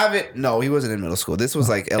when you have it, no, he wasn't in middle school. This was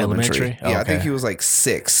like elementary. Elementary? Yeah, I think Okay. he was like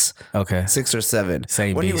 6 Okay. or 7.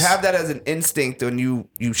 Same When you beast. have that as an instinct, when you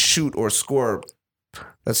shoot or score,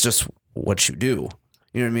 that's just what you do.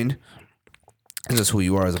 You know what I mean? It's just who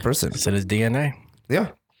you are as a person. It's in his DNA. Yeah.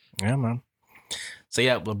 Yeah, man. So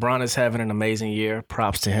yeah, LeBron is having an amazing year.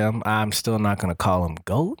 Props to him. I'm still not gonna call him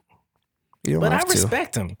GOAT, You don't but I have to.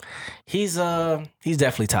 respect him. He's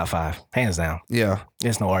definitely top 5, hands down. Yeah,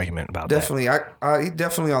 There's no argument about definitely. He's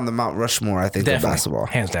definitely on the Mount Rushmore, I think, that. of basketball.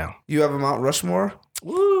 Hands down. You have a Mount Rushmore?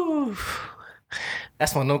 Woo.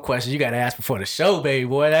 That's one of those questions you got to ask before the show, baby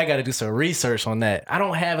boy. I got to do some research on that. I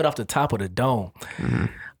don't have it off the top of the dome. Mm-hmm.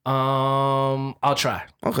 I'll try.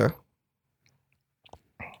 Okay.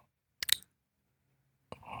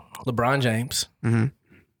 LeBron James, Mm-hmm.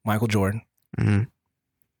 Michael Jordan. Mm-hmm.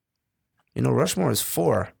 Rushmore is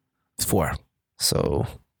 4. It's 4. So,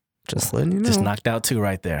 just letting you know. Just knocked out 2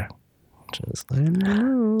 right there. Just letting you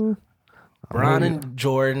know. Bron and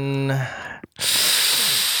Jordan.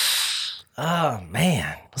 Oh,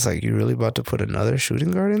 man. It's like, you really about to put another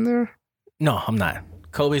shooting guard in there? No, I'm not.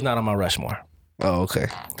 Kobe's not on my Rushmore. Oh, okay.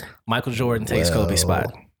 Michael Jordan takes Kobe's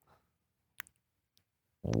spot.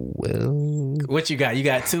 Well, What you got? You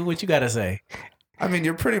got 2? What you got to say? I mean,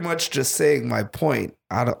 you're pretty much just saying my point.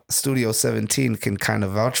 Studio 17 can kind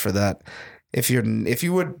of vouch for that. If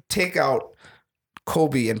you would take out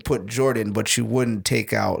Kobe and put Jordan, but you wouldn't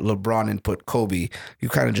take out LeBron and put Kobe, you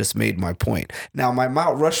kind of just made my point. Now, my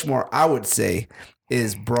Mount Rushmore, I would say,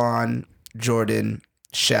 is Bron, Jordan,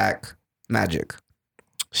 Shaq, Magic.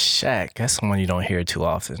 Shaq, that's someone you don't hear too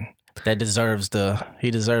often. He deserves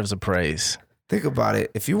the praise. Think about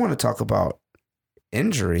it. If you want to talk about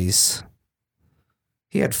injuries,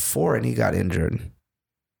 he had 4 and he got injured.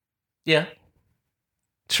 Yeah.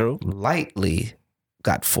 True. Lightly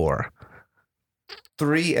got 4.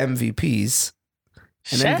 3 MVPs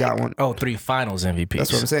and then got one. Oh, 3 finals MVPs.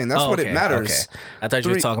 That's what I'm saying. That's what it matters. Okay. I thought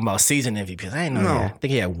you were talking about season MVPs. I didn't know. No. I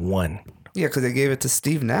think he had 1. Yeah, because they gave it to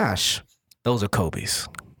Steve Nash. Those are Kobe's.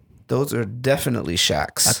 Those are definitely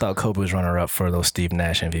Shaq's. I thought Kobe was runner up for those Steve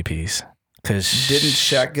Nash MVPs. Because didn't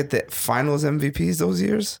Shaq get the finals MVPs those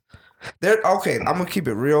years? Okay, I'm gonna keep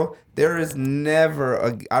it real. There is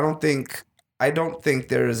never I don't think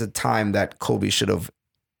there is a time that Kobe should have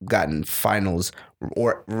gotten finals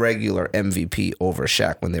or regular MVP over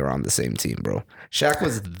Shaq when they were on the same team, bro. Shaq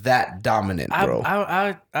was that dominant, bro.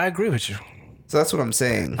 I agree with you. So that's what I'm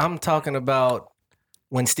saying. I'm talking about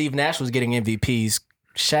when Steve Nash was getting MVPs,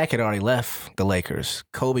 Shaq had already left the Lakers.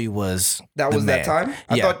 Kobe was that time?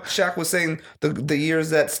 I thought Shaq was saying the years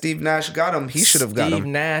that Steve Nash got him, he should have got him. Steve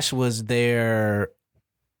Nash was there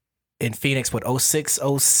in Phoenix, what, 06,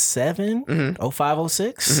 07? 05,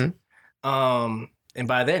 06? And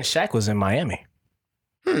by then, Shaq was in Miami.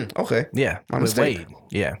 Okay. Yeah. My with mistake. Wade.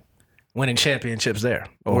 Yeah. Winning championships there.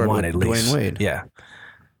 Or one at least. Dwayne Wade. Yeah.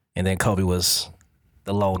 And then Kobe was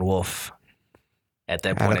the lone wolf at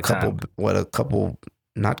that point in time. A couple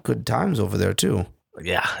not good times over there too.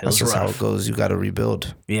 Yeah. That's just how it goes. You got to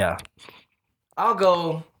rebuild. Yeah. I'll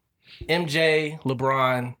go MJ,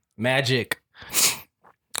 LeBron, Magic.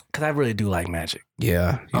 Because I really do like Magic.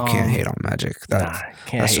 Yeah. You can't hate on Magic.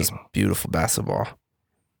 That's just beautiful basketball.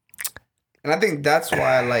 And I think that's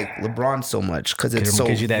why I like LeBron so much, because it's so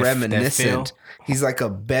reminiscent. He's like a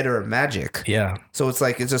better Magic. Yeah. So it's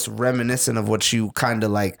like, it's just reminiscent of what you kind of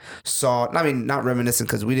like saw. I mean, not reminiscent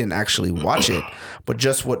because we didn't actually watch it, but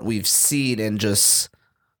just what we've seen, and just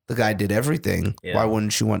the guy did everything. Yeah. Why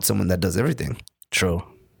wouldn't you want someone that does everything? True.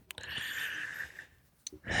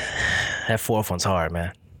 That fourth one's hard,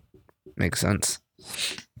 man. Makes sense.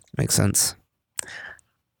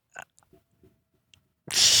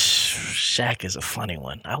 Shaq is a funny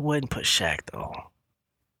one. I wouldn't put Shaq, though.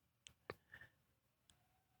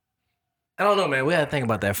 I don't know, man. We got to think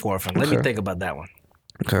about that fourth one. Let me think about that one.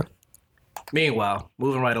 Okay. Meanwhile,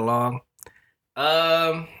 moving right along.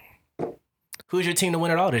 Who's your team to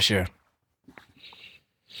win it all this year?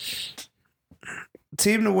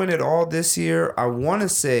 Team to win it all this year, I want to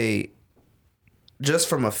say, just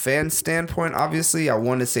from a fan standpoint, obviously, I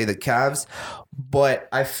want to say the Cavs, but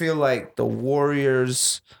I feel like the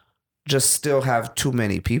Warriors just still have too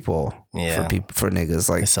many people for niggas.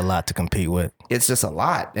 Like, it's a lot to compete with. It's just a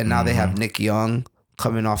lot. And now they have Nick Young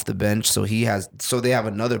coming off the bench, so they have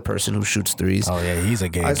another person who shoots threes. Oh yeah, he's a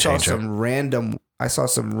game changer. I saw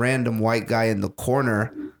some random white guy in the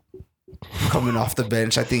corner coming off the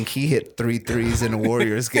bench. I think he hit 3 threes in a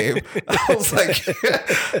Warriors game. I was like,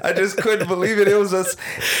 I just couldn't believe it. It was just,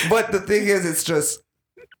 but the thing is,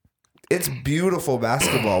 it's beautiful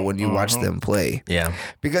basketball when you watch them play. Yeah.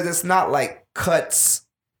 Because it's not like cuts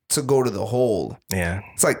to go to the hole. Yeah.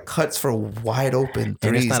 It's like cuts for wide open threes.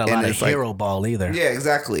 And it's not a lot of hero ball either. Yeah,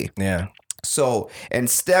 exactly. Yeah. So, and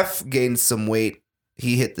Steph gained some weight.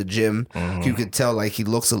 He hit the gym. You could tell, like,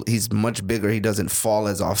 he's much bigger. He doesn't fall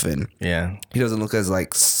as often. Yeah. He doesn't look as,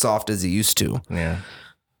 like, soft as he used to. Yeah.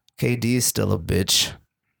 KD is still a bitch.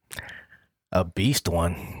 A beast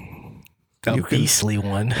one. A beastly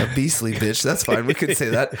one. A beastly bitch. That's fine. We could say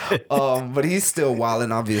that. But he's still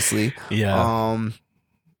wilding, obviously. Yeah.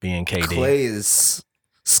 Being KD. Clay is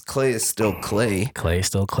still Clay. Clay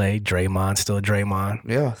still Clay. Draymond still Draymond.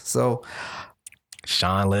 Yeah. So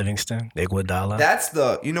Sean Livingston, Iguodala. That's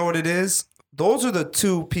you know what it is? Those are the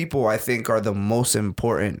 2 people I think are the most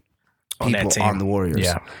important people on the Warriors.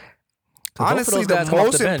 Yeah. Honestly, the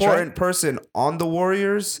most important person on the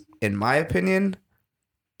Warriors, in my opinion,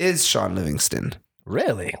 is Sean Livingston.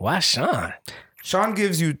 Really? Why Sean? Sean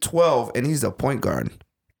gives you 12, and he's a point guard.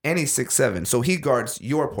 And he's 6'7", so he guards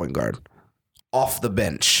your point guard off the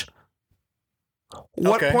bench.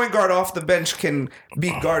 What point guard off the bench can be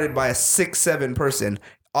guarded by a 6'7" person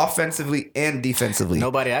offensively and defensively?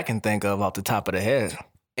 Nobody I can think of off the top of the head.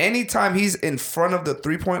 Anytime he's in front of the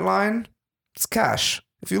 3-point line, it's cash.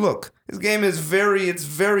 If you look, his game is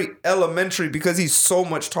very elementary because he's so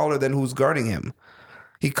much taller than who's guarding him.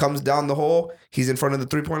 He comes down the hole, he's in front of the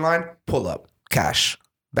 3-point line, pull up, cash,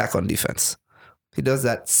 back on defense. He does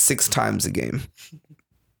that 6 times a game.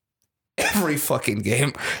 Every fucking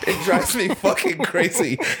game. It drives me fucking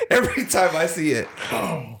crazy every time I see it.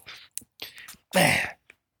 Oh, man.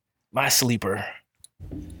 My sleeper,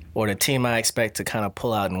 or the team I expect to kind of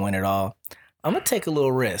pull out and win it all, I'm going to take a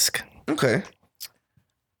little risk. Okay.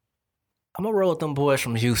 I'm going to roll with them boys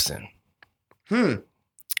from Houston.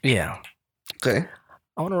 Yeah. Okay.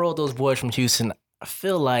 I want to roll with those boys from Houston. I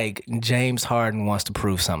feel like James Harden wants to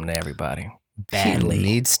prove something to everybody. Badly. He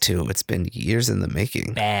needs to. It's been years in the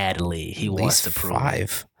making. Badly. He wants to prove it.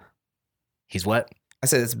 5. He's what? I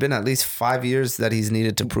said it's been at least 5 years that he's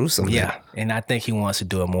needed to prove something. Yeah, and I think he wants to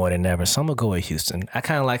do it more than ever. So I'm going to go with Houston. I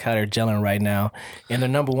kind of like how they're gelling right now, and they're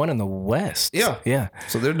number 1 in the West. Yeah. Yeah.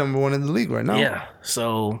 So they're number 1 in the league right now. Yeah.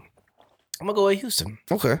 So I'm going to go with Houston.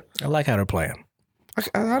 Okay. I like how they're playing.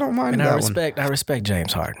 I don't mind And that I respect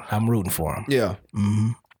James Harden. I'm rooting for him. Yeah.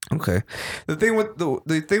 Mm-hmm. Okay. The thing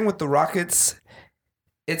with the Rockets,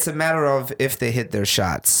 it's a matter of if they hit their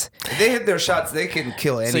shots. If they hit their shots, they can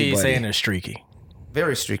kill anybody. So you're saying they're streaky?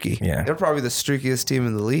 Very streaky. Yeah. They're probably the streakiest team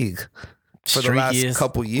in the league for the last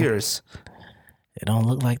couple years. It don't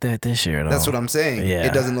look like that this year, though. That's what I'm saying. Yeah.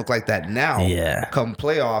 It doesn't look like that now. Yeah. Come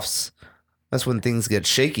playoffs, that's when things get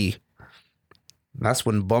shaky. That's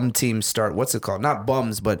when bum teams start, what's it called? Not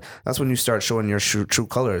bums, but that's when you start showing your true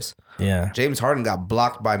colors. Yeah. James Harden got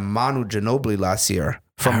blocked by Manu Ginobili last year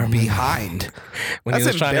from behind. When he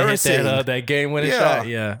was trying to hit that game-winning shot.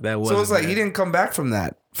 Yeah, that was. So it was like he didn't come back from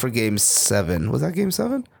that for Game 7. Was that Game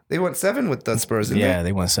 7? They went 7 with the Spurs, didn't they?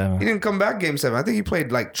 They went 7. He didn't come back Game 7. I think he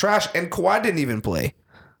played like trash, and Kawhi didn't even play.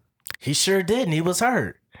 He sure didn't. He was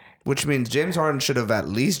hurt. Which means James Harden should have at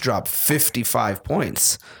least dropped 55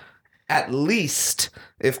 points. At least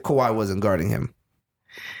if Kawhi wasn't guarding him.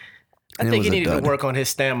 I think he needed to work on his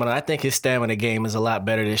stamina. I think his stamina game is a lot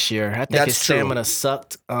better this year. I think his stamina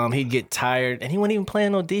sucked. He'd get tired, and he wasn't even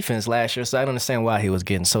playing no defense last year, so I don't understand why he was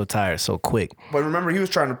getting so tired so quick. But remember, he was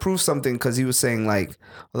trying to prove something because he was saying like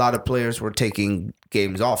a lot of players were taking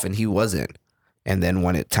games off, and he wasn't. And then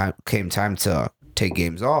when it came time to take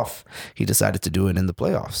games off, he decided to do it in the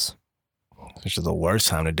playoffs. Which is the worst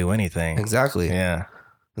time to do anything. Exactly. Yeah.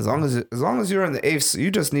 As long as you're in the 8th, you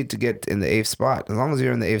just need to get in the 8th spot. As long as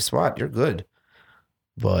you're in the 8th spot, you're good.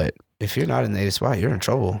 But if you're not in the 8th spot, you're in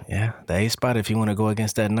trouble. Yeah, the 8th spot if you want to go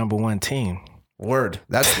against that number 1 team. Word.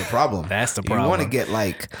 That's the problem. That's the problem. You want to get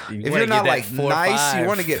like, if you're not like nice, you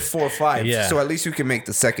want to get 4 or 5. Yeah. So at least you can make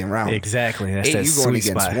the second round. Exactly. That's 8, that you going sweet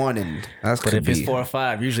against spot. 1, and that's But if it's 4 or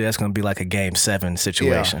 5, usually that's going to be like a Game 7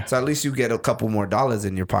 situation. Yeah. So at least you get a couple more dollars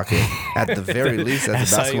in your pocket at the very least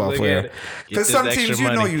as a basketball player. Because some teams,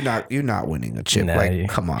 you're not winning a chip.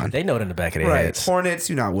 Come on. They know it in the back of their Right. heads. Hornets,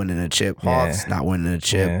 you're not winning a chip. Hawks, not winning a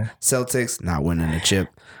chip. Yeah. Celtics, not winning a chip.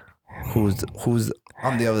 Who's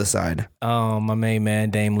on the other side? My main man,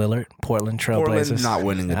 Dame Lillard, Portland Trailblazers. Portland not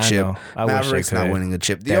winning a chip. Mavericks not winning a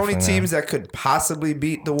chip. The only teams that could possibly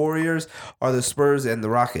beat the Warriors are the Spurs and the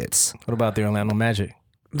Rockets. What about the Orlando Magic?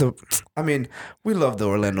 We love the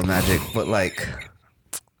Orlando Magic, but like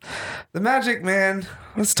the Magic, man,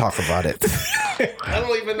 let's talk about it. I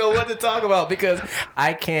don't even know what to talk about because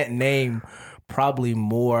I can't name probably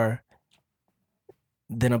more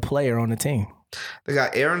than a player on the team. They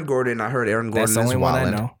got Aaron Gordon. I heard Aaron Gordon That's the only one I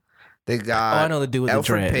wildin'. know. They got I know the dude with Elfrid the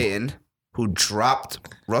dread. Payton, who dropped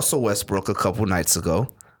Russell Westbrook a couple nights ago.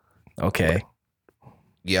 Okay.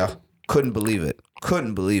 Yeah. Couldn't believe it.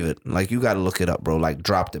 Like, you got to look it up, bro. Like,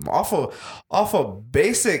 dropped him off a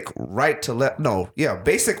basic right to left. No, yeah,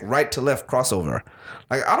 basic right to left crossover.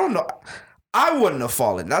 Like, I don't know. I wouldn't have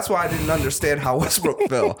fallen. That's why I didn't understand how Westbrook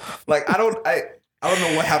fell. Like, I don't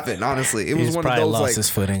know what happened, honestly. It was one of those, lost his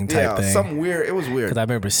footing type thing. Something weird. It was weird. Because I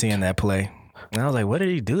remember seeing that play. And I was like, what did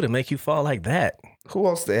he do to make you fall like that? Who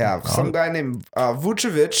else they have? Some guy named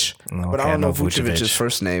Vucevic, but I don't know Vucevic's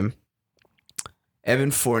first name.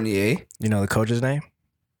 Evan Fournier. You know the coach's name?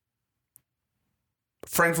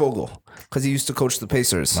 Frank Vogel, because he used to coach the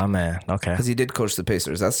Pacers. My man. Okay. Because he did coach the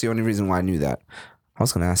Pacers. That's the only reason why I knew that. I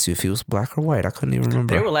was going to ask you if he was black or white. I couldn't even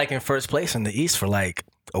remember. They were like in first place in the East for like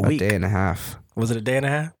a week. A day and a half. Was it a day and a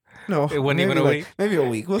half? No, it wasn't even a week. Maybe a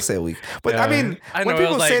week. We'll say a week. But yeah, I mean, when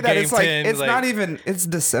people say that, it's like 10, it's not even. It's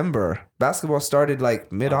December. Basketball started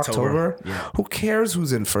like mid-October. Yeah. Who cares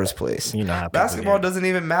who's in first place? You know how basketball doesn't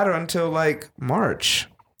even matter until like March.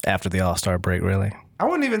 After the All-Star break, really? I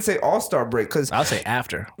wouldn't even say All-Star break because I'll say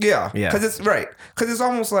after. Yeah. Because it's right. Because it's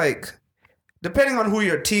almost like depending on who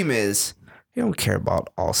your team is, you don't care about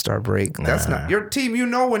All-Star break. Nah. That's not your team. You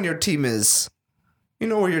know when your team is. You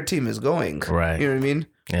know where your team is going. Right. You know what I mean?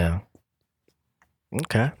 Yeah.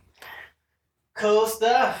 Okay. Cool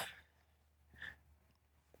stuff.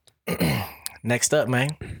 Next up,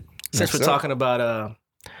 man. Since we're talking about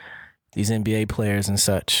these NBA players and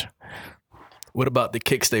such, what about the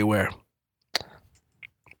kicks they wear?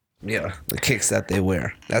 Yeah, the kicks that they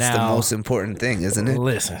wear. That's the most important thing, isn't it?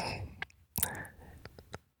 Listen.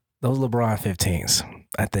 Those LeBron 15s,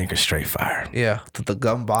 I think, are straight fire. Yeah, the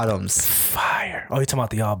gum bottoms. Fire. Oh, you're talking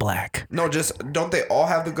about the all black. No, just don't they all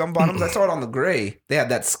have the gum bottoms? I saw it on the gray. They had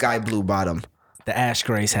that sky blue bottom. The ash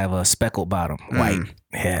grays have a speckled bottom, white.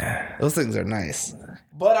 Yeah. Those things are nice.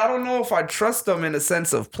 But I don't know if I trust them in a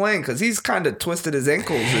sense of playing because he's kind of twisted his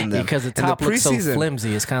ankles in them. Because the top looks so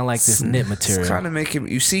flimsy. It's kind of like this knit material. It's kind of making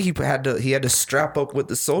you see he had to strap up with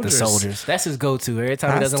the soldiers. The soldiers. That's his go-to. Every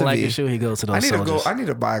time he doesn't like his shoe, he goes to those soldiers. I need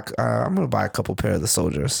to buy. I'm gonna buy a couple pair of the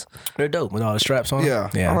soldiers. They're dope with all the straps on. Yeah.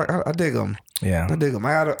 I dig them. Yeah. I dig them.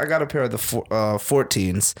 I got a pair of the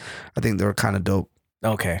 14s. I think they're kind of dope.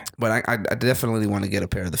 Okay. But I definitely want to get a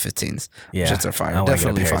pair of the 15s. Yeah. Shits are fire. I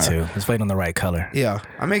Definitely get a pair fire. too. Just waiting on the right color. Yeah.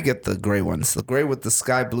 I may get the gray ones. The gray with the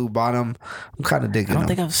sky blue bottom. I'm kind of digging I don't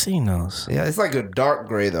them. think I've seen those. Yeah, it's like a dark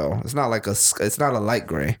gray though. It's not a light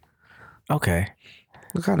gray. Okay.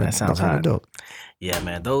 That sounds kind of dope. Yeah,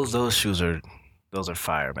 man. Those shoes are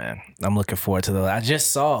fire, man. I'm looking forward to those. I just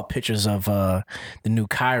saw pictures of the new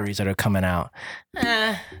Kyries that are coming out.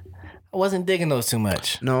 I wasn't digging those too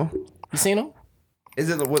much. No. You seen them? Is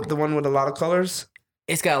it the one with a lot of colors?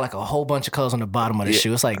 It's got like a whole bunch of colors on the bottom of the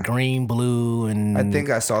shoe. It's like green, blue, and I think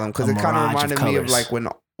I saw them because it kind of reminded me of like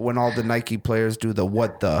when all the Nike players do the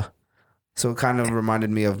what the. So it kind of reminded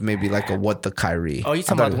me of maybe like a what the Kyrie. Oh, you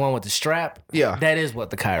talking about the one with the strap? Yeah. That is what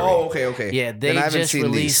the Kyrie. Oh, okay. Yeah, they just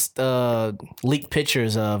released leaked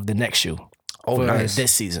pictures of the next shoe. For nice.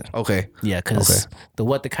 This season. Okay. Yeah, because the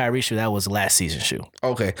what the Kyrie shoe, that was last season's shoe.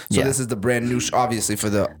 Okay. So this is the brand new, obviously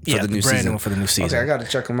for the new brand season. new one for the new season. Okay, I got to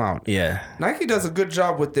check them out. Yeah. Nike does a good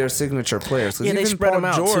job with their signature players. Yeah, they spread them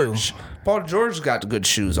out too. Paul George got good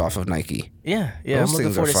shoes off of Nike. Yeah. I'm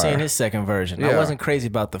looking forward to seeing his second version. Yeah. I wasn't crazy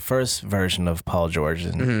about the first version of Paul George.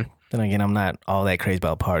 And then again, I'm not all that crazy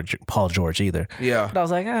about Paul George either. Yeah. But I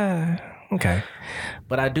was like, okay.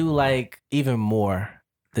 But I do like even more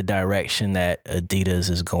the direction that Adidas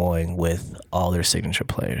is going with all their signature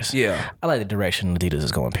players. Yeah. I like the direction Adidas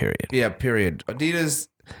is going, period. Yeah, period. Adidas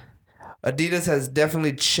has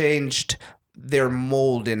definitely changed their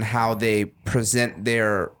mold in how they present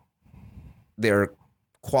their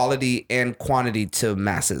quality and quantity to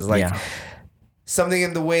masses. Like something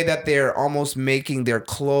in the way that they're almost making their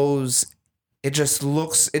clothes. It just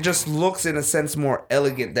looks in a sense more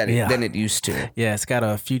elegant than it used to. Yeah, it's got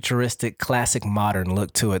a futuristic, classic, modern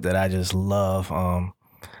look to it that I just love.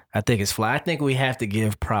 I think it's fly. I think we have to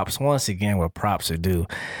give props once again where props are due.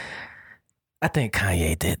 I think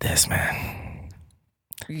Kanye did this, man.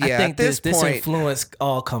 Yeah, I think at this point, this influence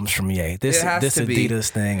all comes from Ye. This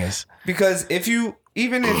Adidas thing is because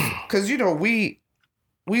because we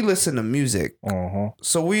listen to music,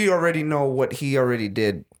 so we already know what he already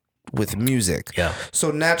did with music. Yeah.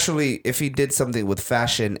 So naturally, if he did something with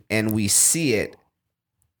fashion and we see it,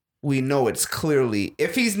 we know it's clearly,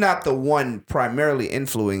 if he's not the one primarily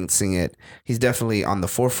influencing it, he's definitely on the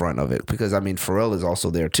forefront of it because, I mean, Pharrell is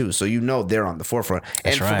also there too. So they're on the forefront.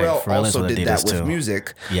 That's and right. Pharrell also did that with too.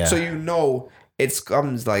 music. Yeah. So it's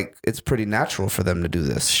pretty natural for them to do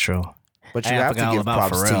this. It's true. But you have to give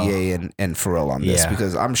props to Ye and Pharrell on this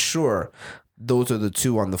because I'm sure those are the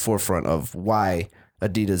two on the forefront of why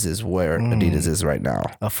Adidas is where Adidas is right now.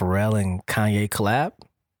 A Pharrell and Kanye collab?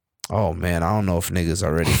 Oh man, I don't know if niggas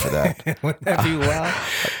are ready for that. Wouldn't that be wild?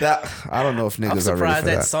 I don't know if niggas are ready for that. I'm surprised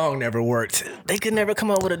that song never worked. They could never come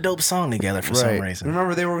up with a dope song together for some reason.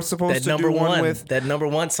 Remember they were supposed to do one with that number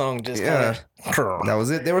one song just that was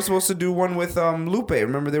it. They were supposed to do one with Lupe.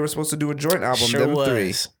 Remember they were supposed to do a joint album. Sure them was.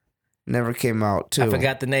 three never came out too. I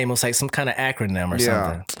forgot the name. It was like some kind of acronym or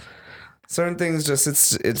something. Certain things just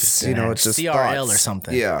it's it's just CRL thoughts. or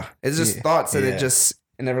something. Yeah, it's just thoughts and it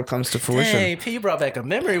never comes to fruition. Hey, P, you brought back a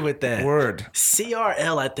memory with that. Word.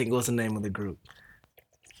 CRL, I think was the name of the group.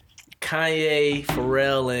 Kanye,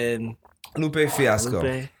 Pharrell, and Lupe Fiasco.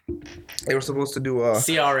 Lupe. They were supposed to do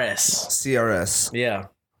CRS. Yeah,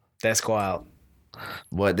 that's wild.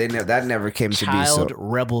 But that never came to be. Child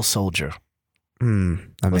Rebel Soldier.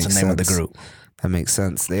 That was makes the name sense. of the group. That makes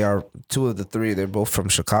sense. They are two of the three. They're both from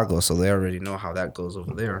Chicago, so they already know how that goes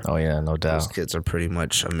over there. Oh yeah, no doubt. Those kids are pretty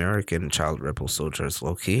much American child rebel soldiers,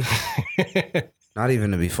 low key. Not even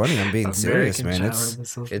to be funny, I'm being serious, man.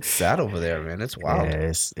 It's sad over there, man. It's wild.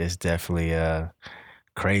 Yeah, it's definitely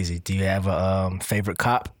crazy. Do you have a favorite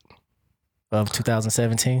cop of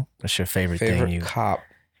 2017? What's your favorite thing cop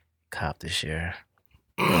this year?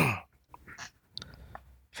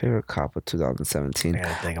 Favorite cop of 2017.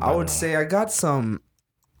 I would say I got some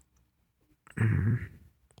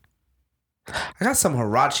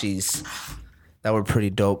Hirachis that were pretty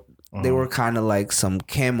dope. They were kind of like some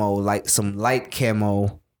camo, like some light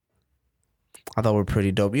camo. I thought were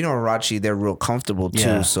pretty dope. Hirachi, they're real comfortable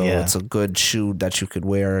too. It's a good shoe that you could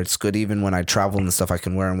wear. It's good even when I travel and stuff. I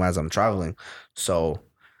can wear them as I'm traveling. So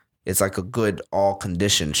it's like a good all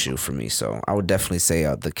condition shoe for me. So I would definitely say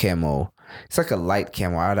the camo It's like a light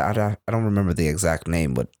camo. I don't remember the exact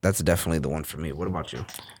name, but that's definitely the one for me. What about you?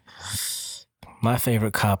 My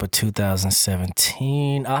favorite cop of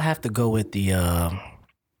 2017. I'll have to go with the.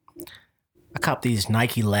 I copped these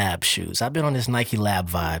Nike Lab shoes. I've been on this Nike Lab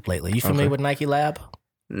vibe lately. You familiar with Nike Lab?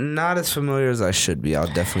 Not as familiar as I should be. I'll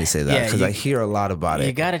definitely say that because I hear a lot about it.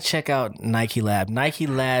 You got to check out Nike Lab. Nike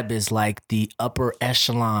Lab is like the upper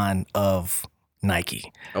echelon of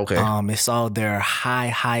Nike. Okay. It's all their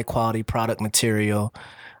high quality product material.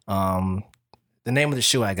 The name of the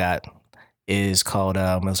shoe I got is called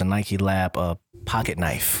it was a Nike Lab pocket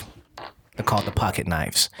knife. They're called the pocket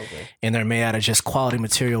knives. Okay. And they're made out of just quality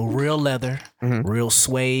material, real leather, real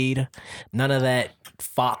suede, none of that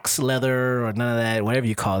fox leather or none of that, whatever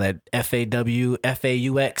you call that,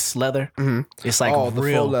 FAUX leather. It's like the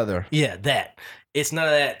real full leather. Yeah, that. It's none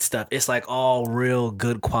of that stuff. It's like all real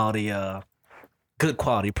good quality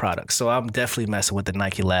products. So I'm definitely messing with the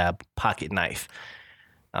Nike Lab pocket knife.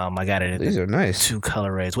 I got it. These are nice. 2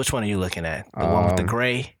 color rays. Which one are you looking at? The one with the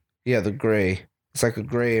gray? Yeah, the gray. It's like a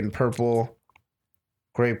gray and purple.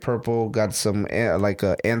 Gray purple. Got some like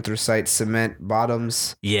anthracite cement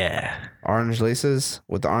bottoms. Yeah. Orange laces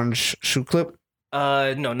with the orange shoe clip.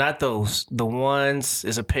 No, not those. The ones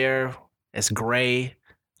is a pair. It's gray,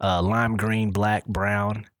 lime green, black,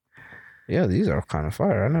 brown. Yeah, these are kind of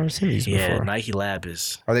fire. I've never seen these before. Yeah, Nike Lab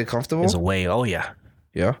is. Are they comfortable? Is a way. Oh yeah.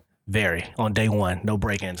 Yeah. Very. On day one, no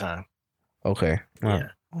break-in time. Okay. Yeah.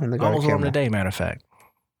 And they got almost warm today, matter of fact.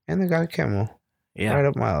 And they got a camo. Yeah. Right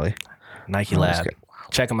up my alley. Nike Lab.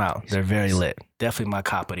 Check them out. They're very lit. Definitely my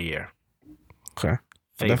cop of the year. Okay.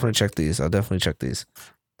 I'll definitely check these.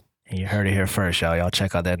 And you heard it here first, y'all. Y'all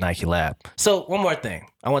check out that Nike Lab. So one more thing.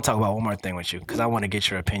 I want to talk about one more thing with you because I want to get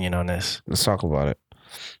your opinion on this. Let's talk about it.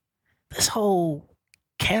 This whole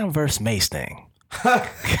Cam versus Mace thing. What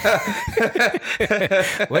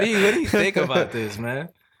do you think about this, man?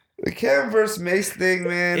 The Cam versus Mace thing,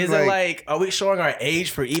 man. Is it like, are we showing our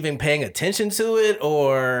age for even paying attention to it,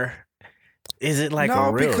 or is it like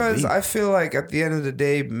a real because beef? I feel like at the end of the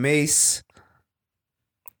day, Mace.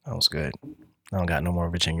 That was good. I don't got no more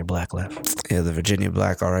Virginia Black left. Yeah, the Virginia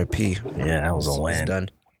Black R.I.P. Yeah, that was a win. Done.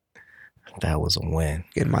 That was a win.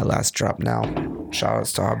 Getting my last drop now. Shout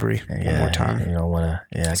outs to Aubrey one more time. You don't want to.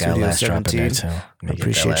 Yeah, I got Studio a last 17. Drop in there too. I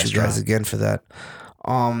appreciate you guys again for that.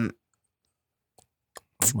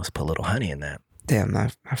 Must put a little honey in that. Damn,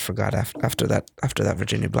 I forgot after that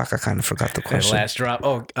Virginia Black, I kind of forgot the question. Last drop.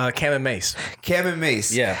 Oh, Cam and Mace. Cam and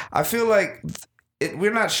Mace. Yeah. I feel like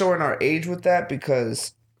we're not showing our age with that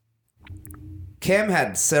because Cam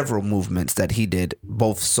had several movements that he did,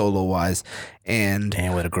 both solo wise and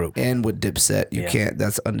with a group and with Dipset. You can't.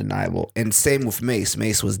 That's undeniable. And same with Mace.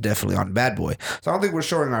 Mace was definitely on Bad Boy. So I don't think we're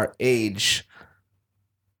showing our age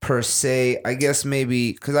per se. I guess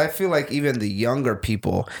maybe because I feel like even the younger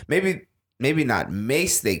people, maybe not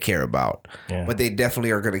Mace they care about, but they definitely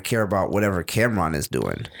are going to care about whatever Cam'ron is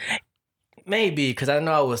doing. Maybe because I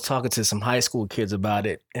know I was talking to some high school kids about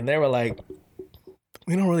it, and they were like,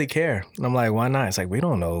 "We don't really care." And I'm like, "Why not?" It's like we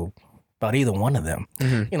don't know about either one of them.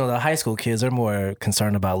 Mm-hmm. You know, the high school kids are more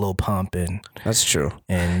concerned about Lil Pump and that's true,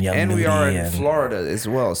 and Young and Nudy we are in Florida as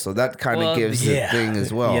well, so that kind of gives the thing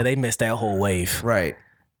as well. Yeah, they missed that whole wave, right?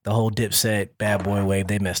 The whole Dipset Bad Boy wave,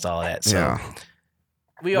 they missed all that. So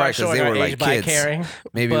we are right, showing they our were age like by kids. caring.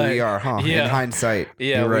 Maybe we are, huh? Yeah. In hindsight,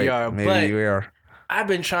 yeah, you're right. we are. Maybe we are. I've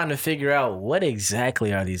been trying to figure out what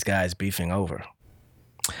exactly are these guys beefing over.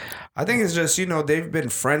 I think it's just they've been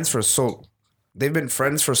friends for so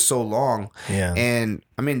long. Yeah, and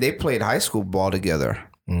I mean they played high school ball together.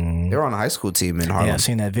 Mm-hmm. They were on a high school team in Harlem. Yeah, I've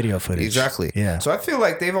seen that video footage. Exactly. Yeah. So I feel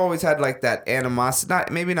like they've always had like that animosity,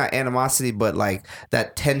 not animosity, but like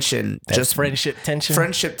that tension, just friendship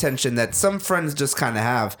tension that some friends just kind of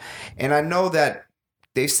have. And I know that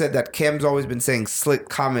they've said that Cam's always been saying slick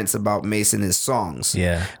comments about Mace in his songs.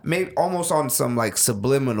 Yeah. Maybe almost on some like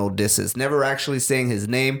subliminal disses, never actually saying his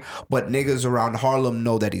name, but niggas around Harlem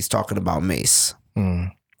know that he's talking about Mace.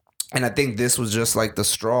 Mm. And I think this was just like the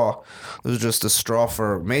straw. It was just a straw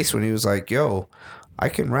for Mace when he was like, yo, I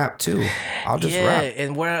can rap too. I'll just rap. Yeah,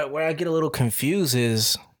 and where I get a little confused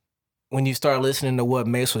is when you start listening to what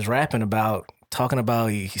Mace was rapping about, talking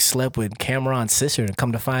about he slept with Cam'ron's sister, and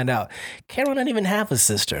come to find out, Cam'ron doesn't even have a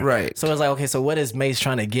sister. Right. So it's like, okay, so what is Mace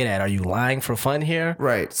trying to get at? Are you lying for fun here?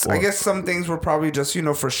 Right. So I guess some things were probably just,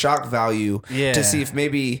 for shock value to see if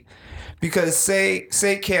maybe, because say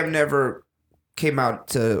Cam never came out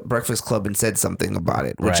to Breakfast Club and said something about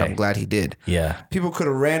it, which I'm glad he did. Yeah. People could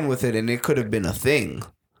have ran with it and it could have been a thing.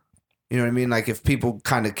 You know what I mean? Like if people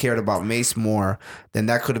kind of cared about Mace more, then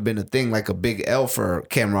that could have been a thing, like a big L for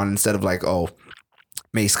Cam'ron instead of like, oh,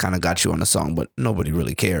 Mace kind of got you on the song, but nobody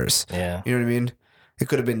really cares. Yeah. You know what I mean? It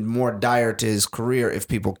could have been more dire to his career if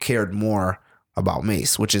people cared more about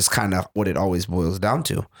Mace, which is kind of what it always boils down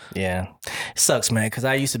to. Yeah. It sucks, man, because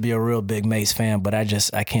I used to be a real big Mace fan, but I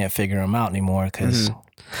can't figure him out anymore because,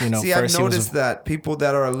 See, I've noticed that people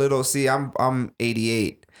that are a little, I'm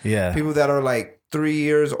 88. Yeah. People that are like 3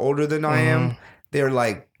 years older than I am, they're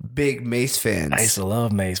like big Mace fans. I used to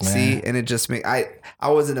love Mace, man. See, and it just I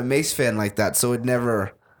wasn't a Mace fan like that, so it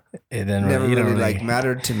never really like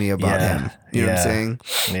mattered to me about him. You know what I'm saying?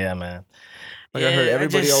 Yeah, man. Like I heard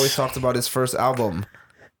everybody always talked about his first album.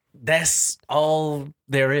 That's all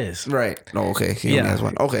there is. Right. Oh, okay. He only has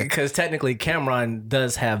one. Okay. Because technically Cameron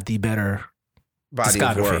does have the better body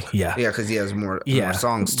discography. Of work. Yeah. Yeah, because he has more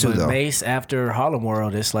songs too, though. Mace after Harlem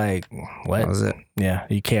World, it's like, what? That was it. Yeah.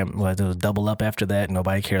 You can't, there was Double Up after that.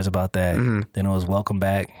 Nobody cares about that. Then it was Welcome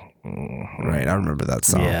Back. Right, I remember that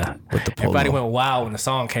song. Yeah, with the polo. Everybody went wild when the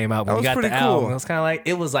song came out. When we got the album, it was kind of like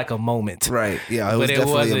it was like a moment. Right. Yeah, it was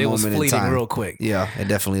definitely a moment in time. It was fleeting real quick. Yeah, it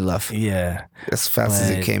definitely left. Yeah, as fast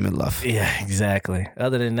as it came, it left. Yeah, exactly.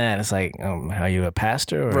 Other than that, it's like, are you a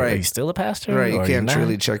pastor? Or are you still a pastor? Right. You can't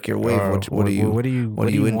truly check your wave. What are you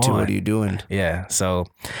into? What are you doing? Yeah. So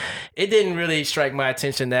it didn't really strike my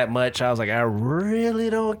attention that much. I was like, I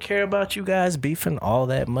really don't care about you guys beefing all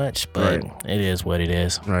that much, but it is what it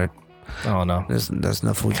is. Right. I don't know. There's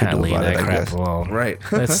nothing we can do about it, I guess. Alone. Right.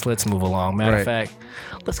 let's move along. Matter of fact,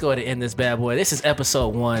 let's go ahead and end this bad boy. This is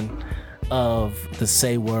episode 1 of the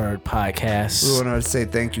Say Word podcast. We want to say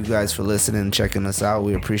thank you guys for listening and checking us out.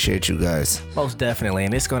 We appreciate you guys. Most definitely.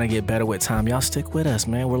 And it's going to get better with time. Y'all stick with us,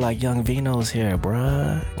 man. We're like young Vinos here,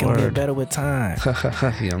 bruh. Gonna get better with time.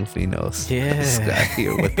 Young Vinos. Yeah. This guy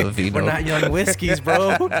here with the Vino. We're not young whiskeys,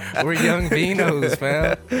 bro. We're young Vinos,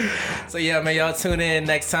 man. So yeah, man, y'all tune in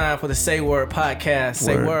next time for the Say Word podcast.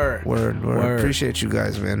 Say word. Word. Appreciate you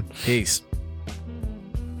guys, man. Peace.